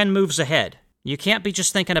think 10 moves ahead. You can't be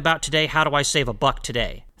just thinking about today, how do I save a buck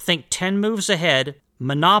today? Think 10 moves ahead,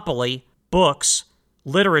 monopoly, books,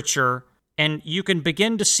 literature, and you can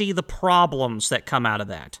begin to see the problems that come out of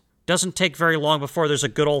that. Doesn't take very long before there's a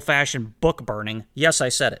good old-fashioned book burning. Yes, I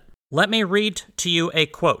said it. Let me read to you a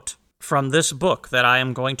quote from this book that I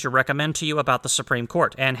am going to recommend to you about the Supreme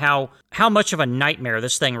Court and how much of a nightmare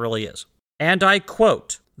this thing really is. And I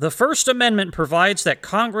quote, "The First Amendment provides that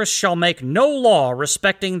Congress shall make no law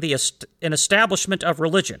respecting an establishment of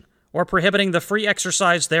religion or prohibiting the free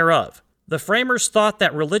exercise thereof. The framers thought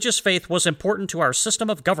that religious faith was important to our system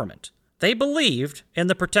of government. They believed in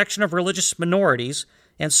the protection of religious minorities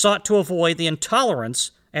and sought to avoid the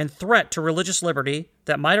intolerance and threat to religious liberty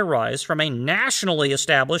that might arise from a nationally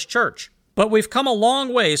established church. But we've come a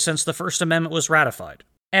long way since the First Amendment was ratified.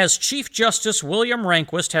 As Chief Justice William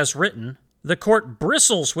Rehnquist has written, the court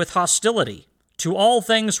bristles with hostility to all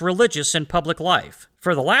things religious in public life.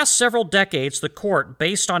 For the last several decades, the court,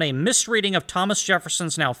 based on a misreading of Thomas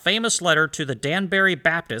Jefferson's now famous letter to the Danbury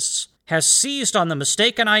Baptists, has seized on the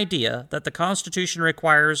mistaken idea that the Constitution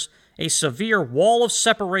requires a severe wall of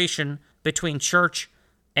separation between church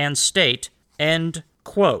and state." End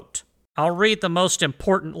quote. I'll read the most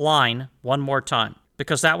important line one more time,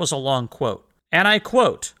 because that was a long quote. And I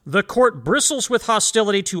quote, "The court bristles with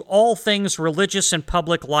hostility to all things religious in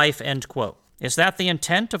public life," end quote. Is that the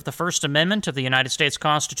intent of the First Amendment of the United States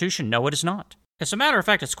Constitution? No, it is not. As a matter of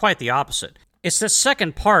fact, it's quite the opposite. It's the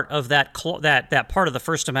second part of that part of the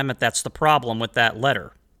First Amendment that's the problem with that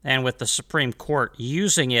letter, and with the Supreme Court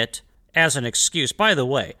using it as an excuse. By the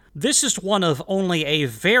way, this is one of only a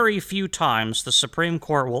very few times the Supreme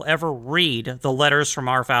Court will ever read the letters from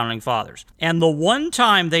our founding fathers. And the one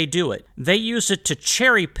time they do it, they use it to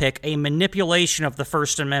cherry-pick a manipulation of the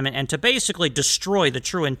First Amendment and to basically destroy the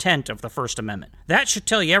true intent of the First Amendment. That should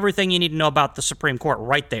tell you everything you need to know about the Supreme Court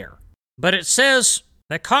right there. But it says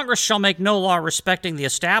that Congress shall make no law respecting the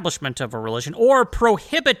establishment of a religion or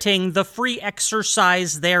prohibiting the free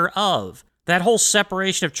exercise thereof. That whole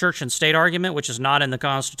separation of church and state argument, which is not in the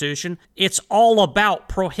Constitution, it's all about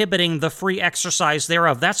prohibiting the free exercise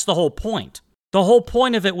thereof. That's the whole point. The whole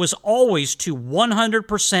point of it was always to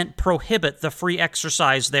 100% prohibit the free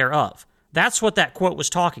exercise thereof. That's what that quote was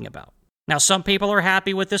talking about. Now, some people are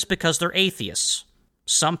happy with this because they're atheists.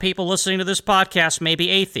 Some people listening to this podcast may be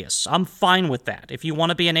atheists. I'm fine with that. If you want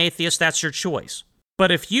to be an atheist, that's your choice.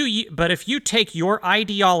 But if you take your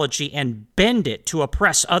ideology and bend it to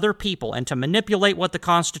oppress other people and to manipulate what the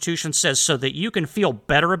Constitution says so that you can feel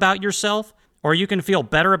better about yourself, or you can feel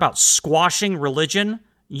better about squashing religion,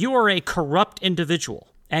 you are a corrupt individual,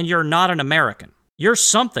 and you're not an American. You're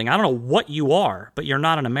something. I don't know what you are, but you're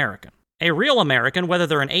not an American. A real American, whether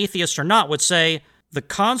they're an atheist or not, would say, the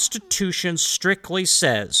Constitution strictly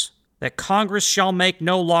says that Congress shall make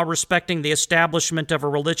no law respecting the establishment of a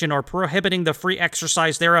religion or prohibiting the free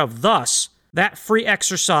exercise thereof. Thus, that free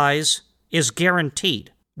exercise is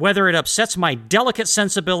guaranteed. Whether it upsets my delicate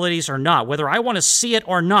sensibilities or not, whether I want to see it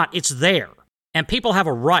or not, it's there. And people have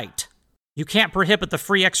a right. You can't prohibit the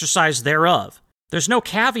free exercise thereof. There's no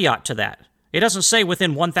caveat to that. It doesn't say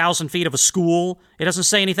within 1,000 feet of a school. It doesn't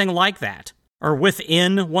say anything like that. Or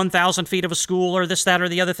within 1,000 feet of a school, or this, that, or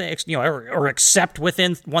the other thing, or except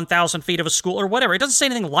within 1,000 feet of a school, or whatever. It doesn't say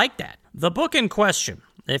anything like that. The book in question,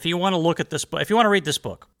 if you want to look at this book, if you want to read this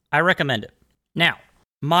book, I recommend it. Now,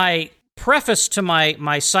 my preface to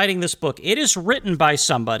my citing this book, it is written by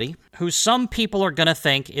somebody who some people are going to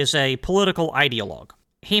think is a political ideologue.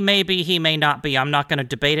 He may be, he may not be. I'm not going to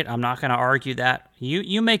debate it. I'm not going to argue that.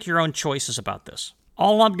 You make your own choices about this.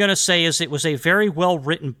 All I'm going to say is it was a very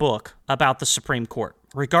well-written book about the Supreme Court.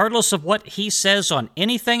 Regardless of what he says on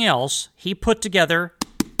anything else, he put together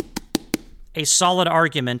a solid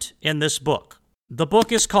argument in this book. The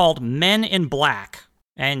book is called Men in Black,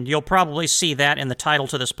 and you'll probably see that in the title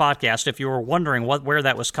to this podcast if you were wondering where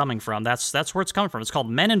that was coming from. That's where it's coming from. It's called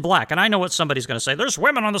Men in Black, and I know what somebody's going to say. There's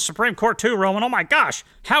women on the Supreme Court too, Roman. Oh my gosh,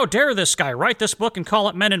 how dare this guy write this book and call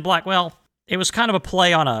it Men in Black? Well, it was kind of a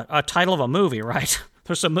play on a title of a movie, right?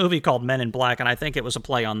 There's a movie called Men in Black, and I think it was a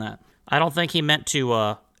play on that. I don't think he meant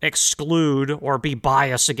to exclude or be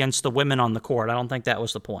biased against the women on the court. I don't think that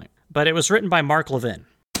was the point. But it was written by Mark Levin.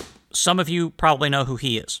 Some of you probably know who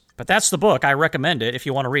he is. But that's the book. I recommend it if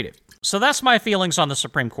you want to read it. So that's my feelings on the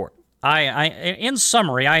Supreme Court. In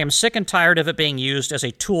summary, I am sick and tired of it being used as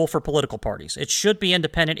a tool for political parties. It should be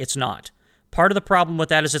independent. It's not. Part of the problem with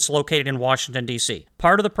that is it's located in Washington, D.C.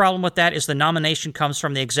 Part of the problem with that is the nomination comes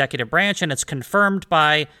from the executive branch, and it's confirmed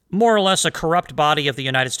by more or less a corrupt body of the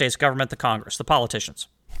United States government, the Congress, the politicians.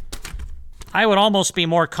 I would almost be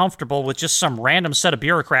more comfortable with just some random set of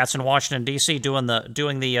bureaucrats in Washington, D.C. doing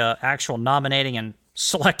the actual nominating and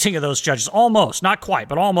selecting of those judges. Almost. Not quite,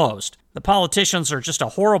 but almost. The politicians are just a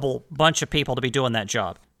horrible bunch of people to be doing that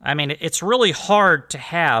job. I mean, it's really hard to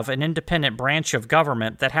have an independent branch of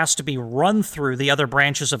government that has to be run through the other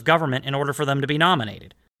branches of government in order for them to be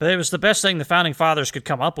nominated. But it was the best thing the Founding Fathers could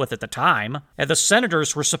come up with at the time. And the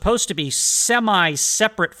senators were supposed to be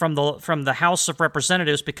semi-separate from the House of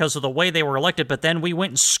Representatives because of the way they were elected, but then we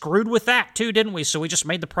went and screwed with that too, didn't we? So we just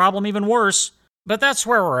made the problem even worse. But that's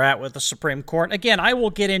where we're at with the Supreme Court. Again, I will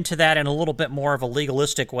get into that in a little bit more of a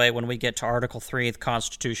legalistic way when we get to Article 3 of the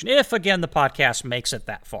Constitution, if, again, the podcast makes it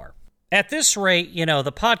that far. At this rate,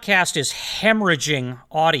 the podcast is hemorrhaging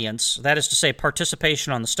audience, that is to say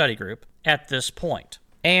participation on the study group, at this point.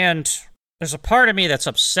 And there's a part of me that's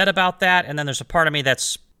upset about that, and then there's a part of me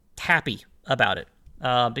that's happy about it.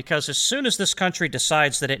 Because as soon as this country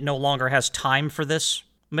decides that it no longer has time for this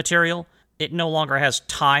material, it no longer has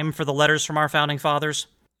time for the letters from our Founding Fathers,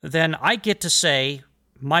 then I get to say,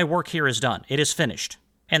 my work here is done. It is finished.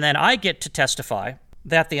 And then I get to testify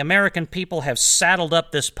that the American people have saddled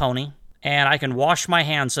up this pony, and I can wash my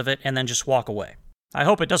hands of it and then just walk away. I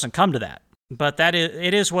hope it doesn't come to that, but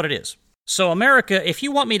it is what it is. So America, if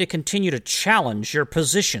you want me to continue to challenge your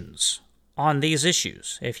positions on these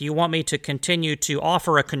issues, if you want me to continue to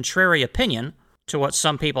offer a contrary opinion to what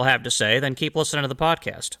some people have to say, then keep listening to the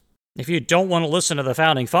podcast. If you don't want to listen to the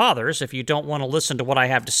Founding Fathers, if you don't want to listen to what I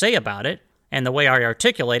have to say about it, and the way I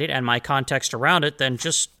articulate it, and my context around it, then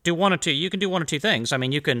just do one or two. You can do one or two things. I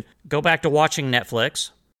mean, you can go back to watching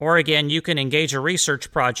Netflix, or again, you can engage a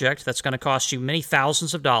research project that's going to cost you many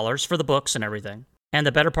thousands of dollars for the books and everything, and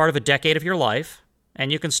the better part of a decade of your life, and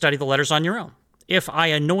you can study the letters on your own. If I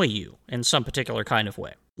annoy you in some particular kind of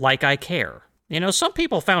way, like I care. Some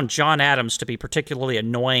people found John Adams to be particularly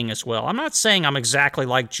annoying as well. I'm not saying I'm exactly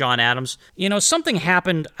like John Adams. Something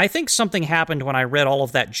happened. I think something happened when I read all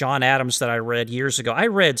of that John Adams that I read years ago. I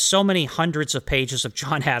read so many hundreds of pages of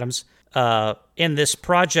John Adams in this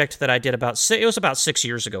project that I did about 6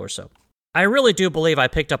 years ago or so. I really do believe I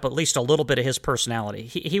picked up at least a little bit of his personality.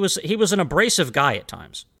 He was an abrasive guy at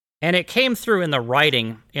times. And it came through in the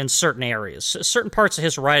writing in certain areas. Certain parts of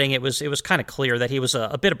his writing, it was kind of clear that he was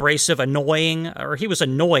a bit abrasive, annoying, or he was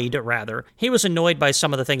annoyed, rather. He was annoyed by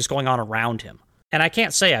some of the things going on around him. And I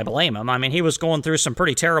can't say I blame him. I mean, he was going through some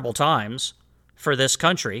pretty terrible times for this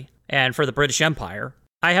country and for the British Empire.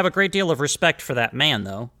 I have a great deal of respect for that man,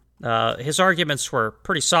 though. His arguments were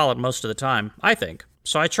pretty solid most of the time, I think.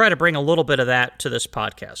 So I try to bring a little bit of that to this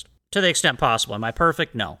podcast. To the extent possible. Am I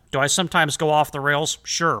perfect? No. Do I sometimes go off the rails?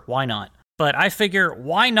 Sure, why not? But I figure,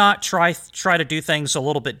 why not try to do things a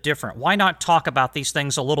little bit different? Why not talk about these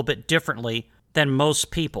things a little bit differently than most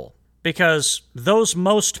people? Because those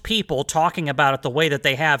most people talking about it the way that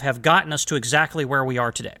they have gotten us to exactly where we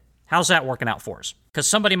are today. How's that working out for us? Because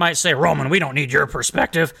somebody might say, Roman, we don't need your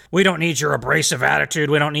perspective. We don't need your abrasive attitude.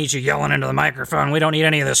 We don't need you yelling into the microphone. We don't need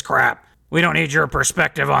any of this crap. We don't need your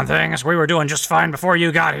perspective on things. We were doing just fine before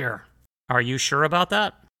you got here. Are you sure about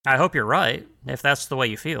that? I hope you're right, if that's the way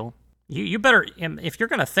you feel. You better, if you're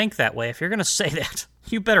going to think that way, if you're going to say that,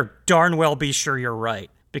 you better darn well be sure you're right.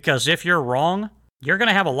 Because if you're wrong, you're going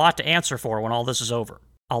to have a lot to answer for when all this is over.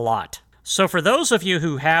 A lot. So for those of you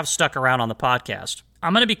who have stuck around on the podcast,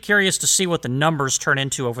 I'm going to be curious to see what the numbers turn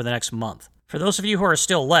into over the next month. For those of you who are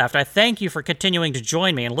still left, I thank you for continuing to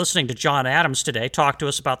join me and listening to John Adams today talk to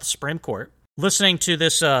us about the Supreme Court, listening to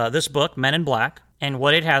this book, Men in Black, and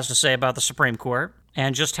what it has to say about the Supreme Court,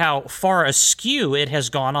 and just how far askew it has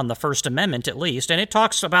gone on the First Amendment, at least, and it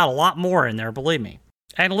talks about a lot more in there, believe me.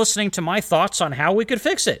 And listening to my thoughts on how we could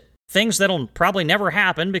fix it. Things that'll probably never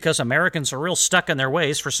happen because Americans are real stuck in their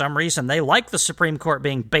ways for some reason. They like the Supreme Court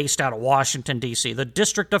being based out of Washington, D.C., the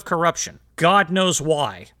District of Corruption. God knows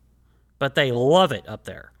why. But they love it up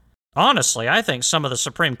there. Honestly, I think some of the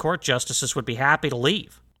Supreme Court justices would be happy to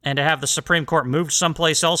leave and to have the Supreme Court moved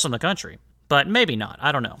someplace else in the country. But maybe not.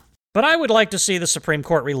 I don't know. But I would like to see the Supreme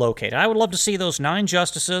Court relocated. I would love to see those 9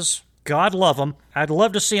 justices. God love them. I'd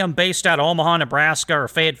love to see them based out of Omaha, Nebraska, or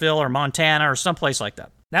Fayetteville, or Montana, or someplace like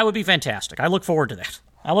that. That would be fantastic. I look forward to that.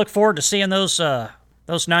 I look forward to seeing those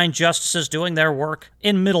 9 justices doing their work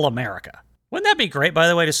in Middle America. Wouldn't that be great, by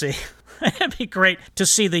the way, to see? It'd be great to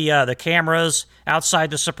see the cameras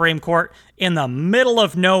outside the Supreme Court in the middle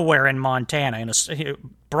of nowhere in Montana,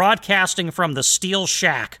 broadcasting from the steel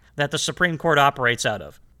shack that the Supreme Court operates out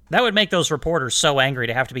of. That would make those reporters so angry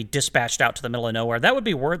to have to be dispatched out to the middle of nowhere. That would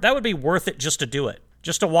be worth it just to do it.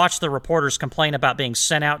 Just to watch the reporters complain about being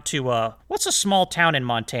sent out to, what's a small town in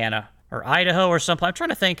Montana? Or Idaho or something. I'm trying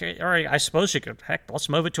to think. Or I suppose you could, let's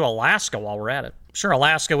move it to Alaska while we're at it. I'm sure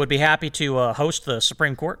Alaska would be happy to host the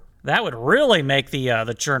Supreme Court. That would really make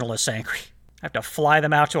the journalists angry. I have to fly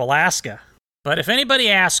them out to Alaska. But if anybody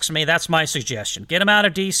asks me, that's my suggestion. Get them out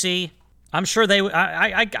of D.C. I'm sure they would.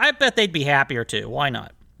 I bet they'd be happier too. Why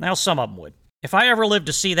not? Now, some of them would. If I ever live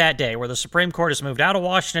to see that day where the Supreme Court is moved out of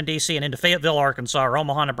Washington, D.C. and into Fayetteville, Arkansas, or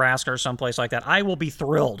Omaha, Nebraska, or someplace like that, I will be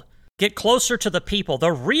thrilled. Get closer to the people,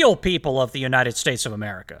 the real people of the United States of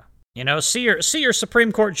America. You know, see your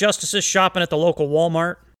Supreme Court justices shopping at the local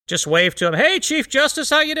Walmart. Just wave to them. Hey, Chief Justice,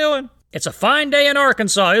 how you doing? It's a fine day in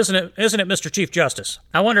Arkansas, isn't it, Mr. Chief Justice?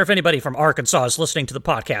 I wonder if anybody from Arkansas is listening to the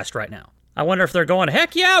podcast right now. I wonder if they're going,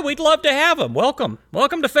 heck yeah, we'd love to have them. Welcome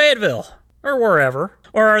to Fayetteville. Or wherever.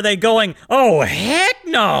 Or are they going, oh, heck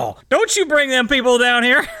no. Don't you bring them people down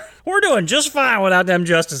here. We're doing just fine without them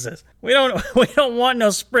justices. We don't want no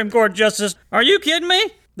Supreme Court justices. Are you kidding me?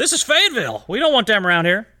 This is Fayetteville. We don't want them around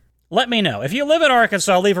here. Let me know. If you live in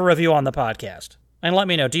Arkansas, leave a review on the podcast. And let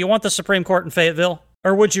me know, do you want the Supreme Court in Fayetteville?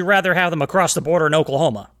 Or would you rather have them across the border in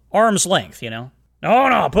Oklahoma? Arm's length, you know?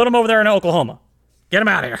 No, put them over there in Oklahoma. Get them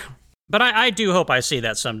out of here. But I do hope I see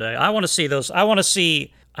that someday. I want to see those. I want to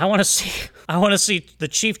see the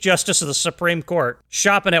Chief Justice of the Supreme Court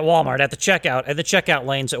shopping at Walmart at the checkout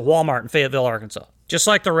lanes at Walmart in Fayetteville, Arkansas. Just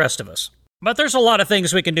like the rest of us. But there's a lot of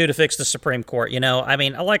things we can do to fix the Supreme Court, you know? I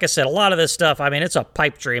mean, like I said, a lot of this stuff, it's a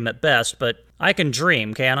pipe dream at best, but I can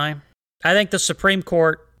dream, can't I? I think the Supreme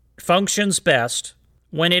Court functions best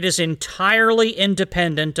when it is entirely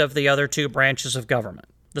independent of the other 2 branches of government.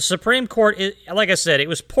 The Supreme Court, like I said, it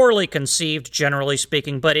was poorly conceived, generally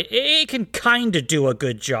speaking, but it can kind of do a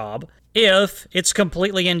good job if it's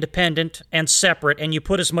completely independent and separate and you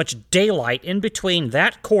put as much daylight in between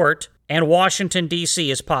that court and Washington,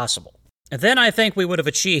 D.C. as possible. Then I think we would have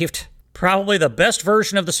achieved probably the best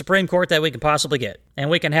version of the Supreme Court that we can possibly get. And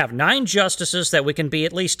we can have 9 justices that we can be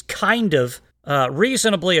at least kind of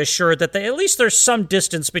reasonably assured that at least there's some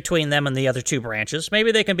distance between them and the other 2 branches.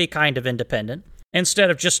 Maybe they can be kind of independent.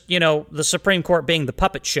 Instead of just, the Supreme Court being the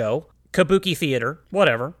puppet show, kabuki theater,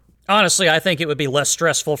 whatever. Honestly, I think it would be less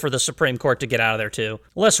stressful for the Supreme Court to get out of there, too.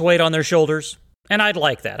 Less weight on their shoulders. And I'd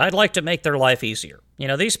like that. I'd like to make their life easier.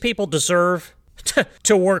 These people deserve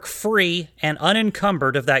to work free and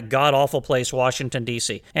unencumbered of that god-awful place, Washington,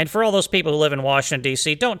 D.C. And for all those people who live in Washington,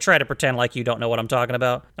 D.C., don't try to pretend like you don't know what I'm talking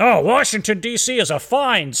about. Oh, Washington, D.C. is a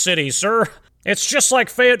fine city, sir. It's just like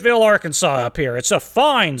Fayetteville, Arkansas up here. It's a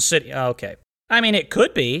fine city. Okay. It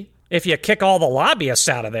could be, if you kick all the lobbyists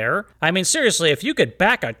out of there. Seriously, if you could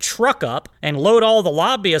back a truck up and load all the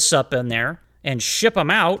lobbyists up in there and ship them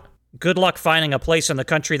out, good luck finding a place in the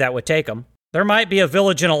country that would take them. There might be a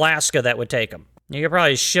village in Alaska that would take them. You could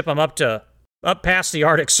probably ship them up past the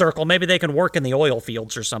Arctic Circle. Maybe they can work in the oil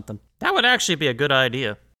fields or something. That would actually be a good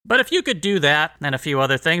idea. But if you could do that and a few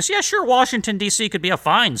other things, yeah, sure, Washington, D.C. could be a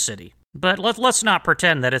fine city. But let's not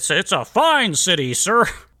pretend that it's a fine city, sir.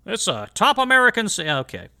 It's a top American city.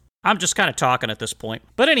 Okay. I'm just kind of talking at this point.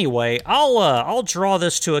 But anyway, I'll draw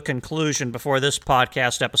this to a conclusion before this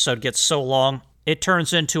podcast episode gets so long. It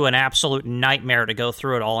turns into an absolute nightmare to go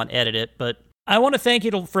through it all and edit it, but I want to thank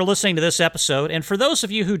you for listening to this episode, and for those of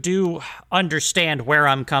you who do understand where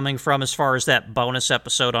I'm coming from as far as that bonus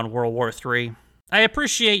episode on World War III, I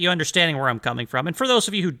appreciate you understanding where I'm coming from, and for those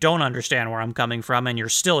of you who don't understand where I'm coming from and you're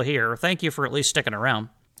still here, thank you for at least sticking around.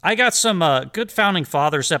 I got some good Founding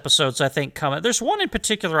Fathers episodes, I think, coming. There's one in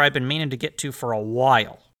particular I've been meaning to get to for a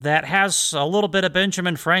while that has a little bit of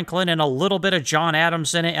Benjamin Franklin and a little bit of John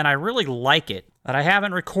Adams in it, and I really like it. But I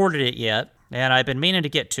haven't recorded it yet, and I've been meaning to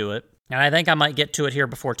get to it. And I think I might get to it here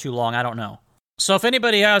before too long. I don't know. So if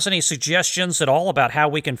anybody has any suggestions at all about how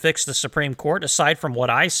we can fix the Supreme Court, aside from what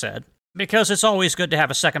I said, because it's always good to have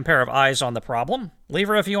a second pair of eyes on the problem, leave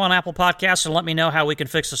a review on Apple Podcasts and let me know how we can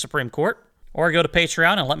fix the Supreme Court. Or go to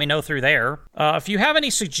Patreon and let me know through there. If you have any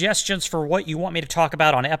suggestions for what you want me to talk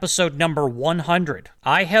about on episode number 100,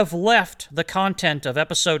 I have left the content of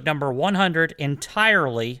episode number 100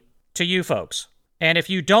 entirely to you folks. And if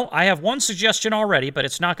you don't, I have one suggestion already, but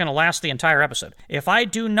it's not going to last the entire episode. If I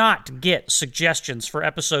do not get suggestions for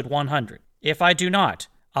episode 100, if I do not,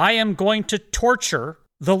 I am going to torture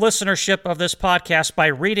the listenership of this podcast by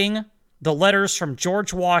reading the letters from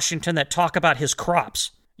George Washington that talk about his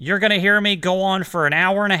crops. You're going to hear me go on for an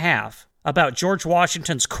hour and a half about George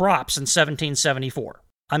Washington's crops in 1774.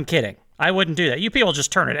 I'm kidding. I wouldn't do that. You people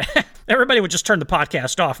just turn it. Everybody would just turn the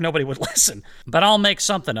podcast off. Nobody would listen. But I'll make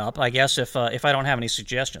something up, I guess, if I don't have any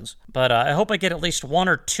suggestions. But I hope I get at least one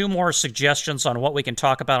or two more suggestions on what we can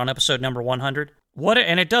talk about on episode number 100.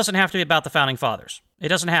 And it doesn't have to be about the Founding Fathers. It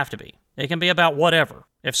doesn't have to be. It can be about whatever.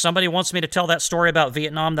 If somebody wants me to tell that story about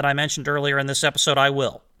Vietnam that I mentioned earlier in this episode, I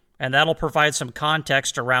will. And that'll provide some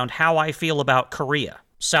context around how I feel about Korea,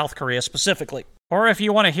 South Korea specifically. Or if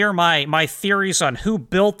you want to hear my theories on who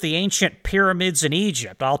built the ancient pyramids in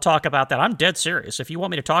Egypt, I'll talk about that. I'm dead serious. If you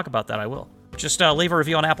want me to talk about that, I will. Just leave a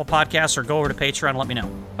review on Apple Podcasts or go over to Patreon and let me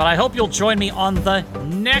know. But I hope you'll join me on the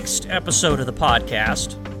next episode of the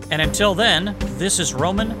podcast. And until then, this is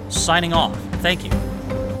Roman signing off. Thank you.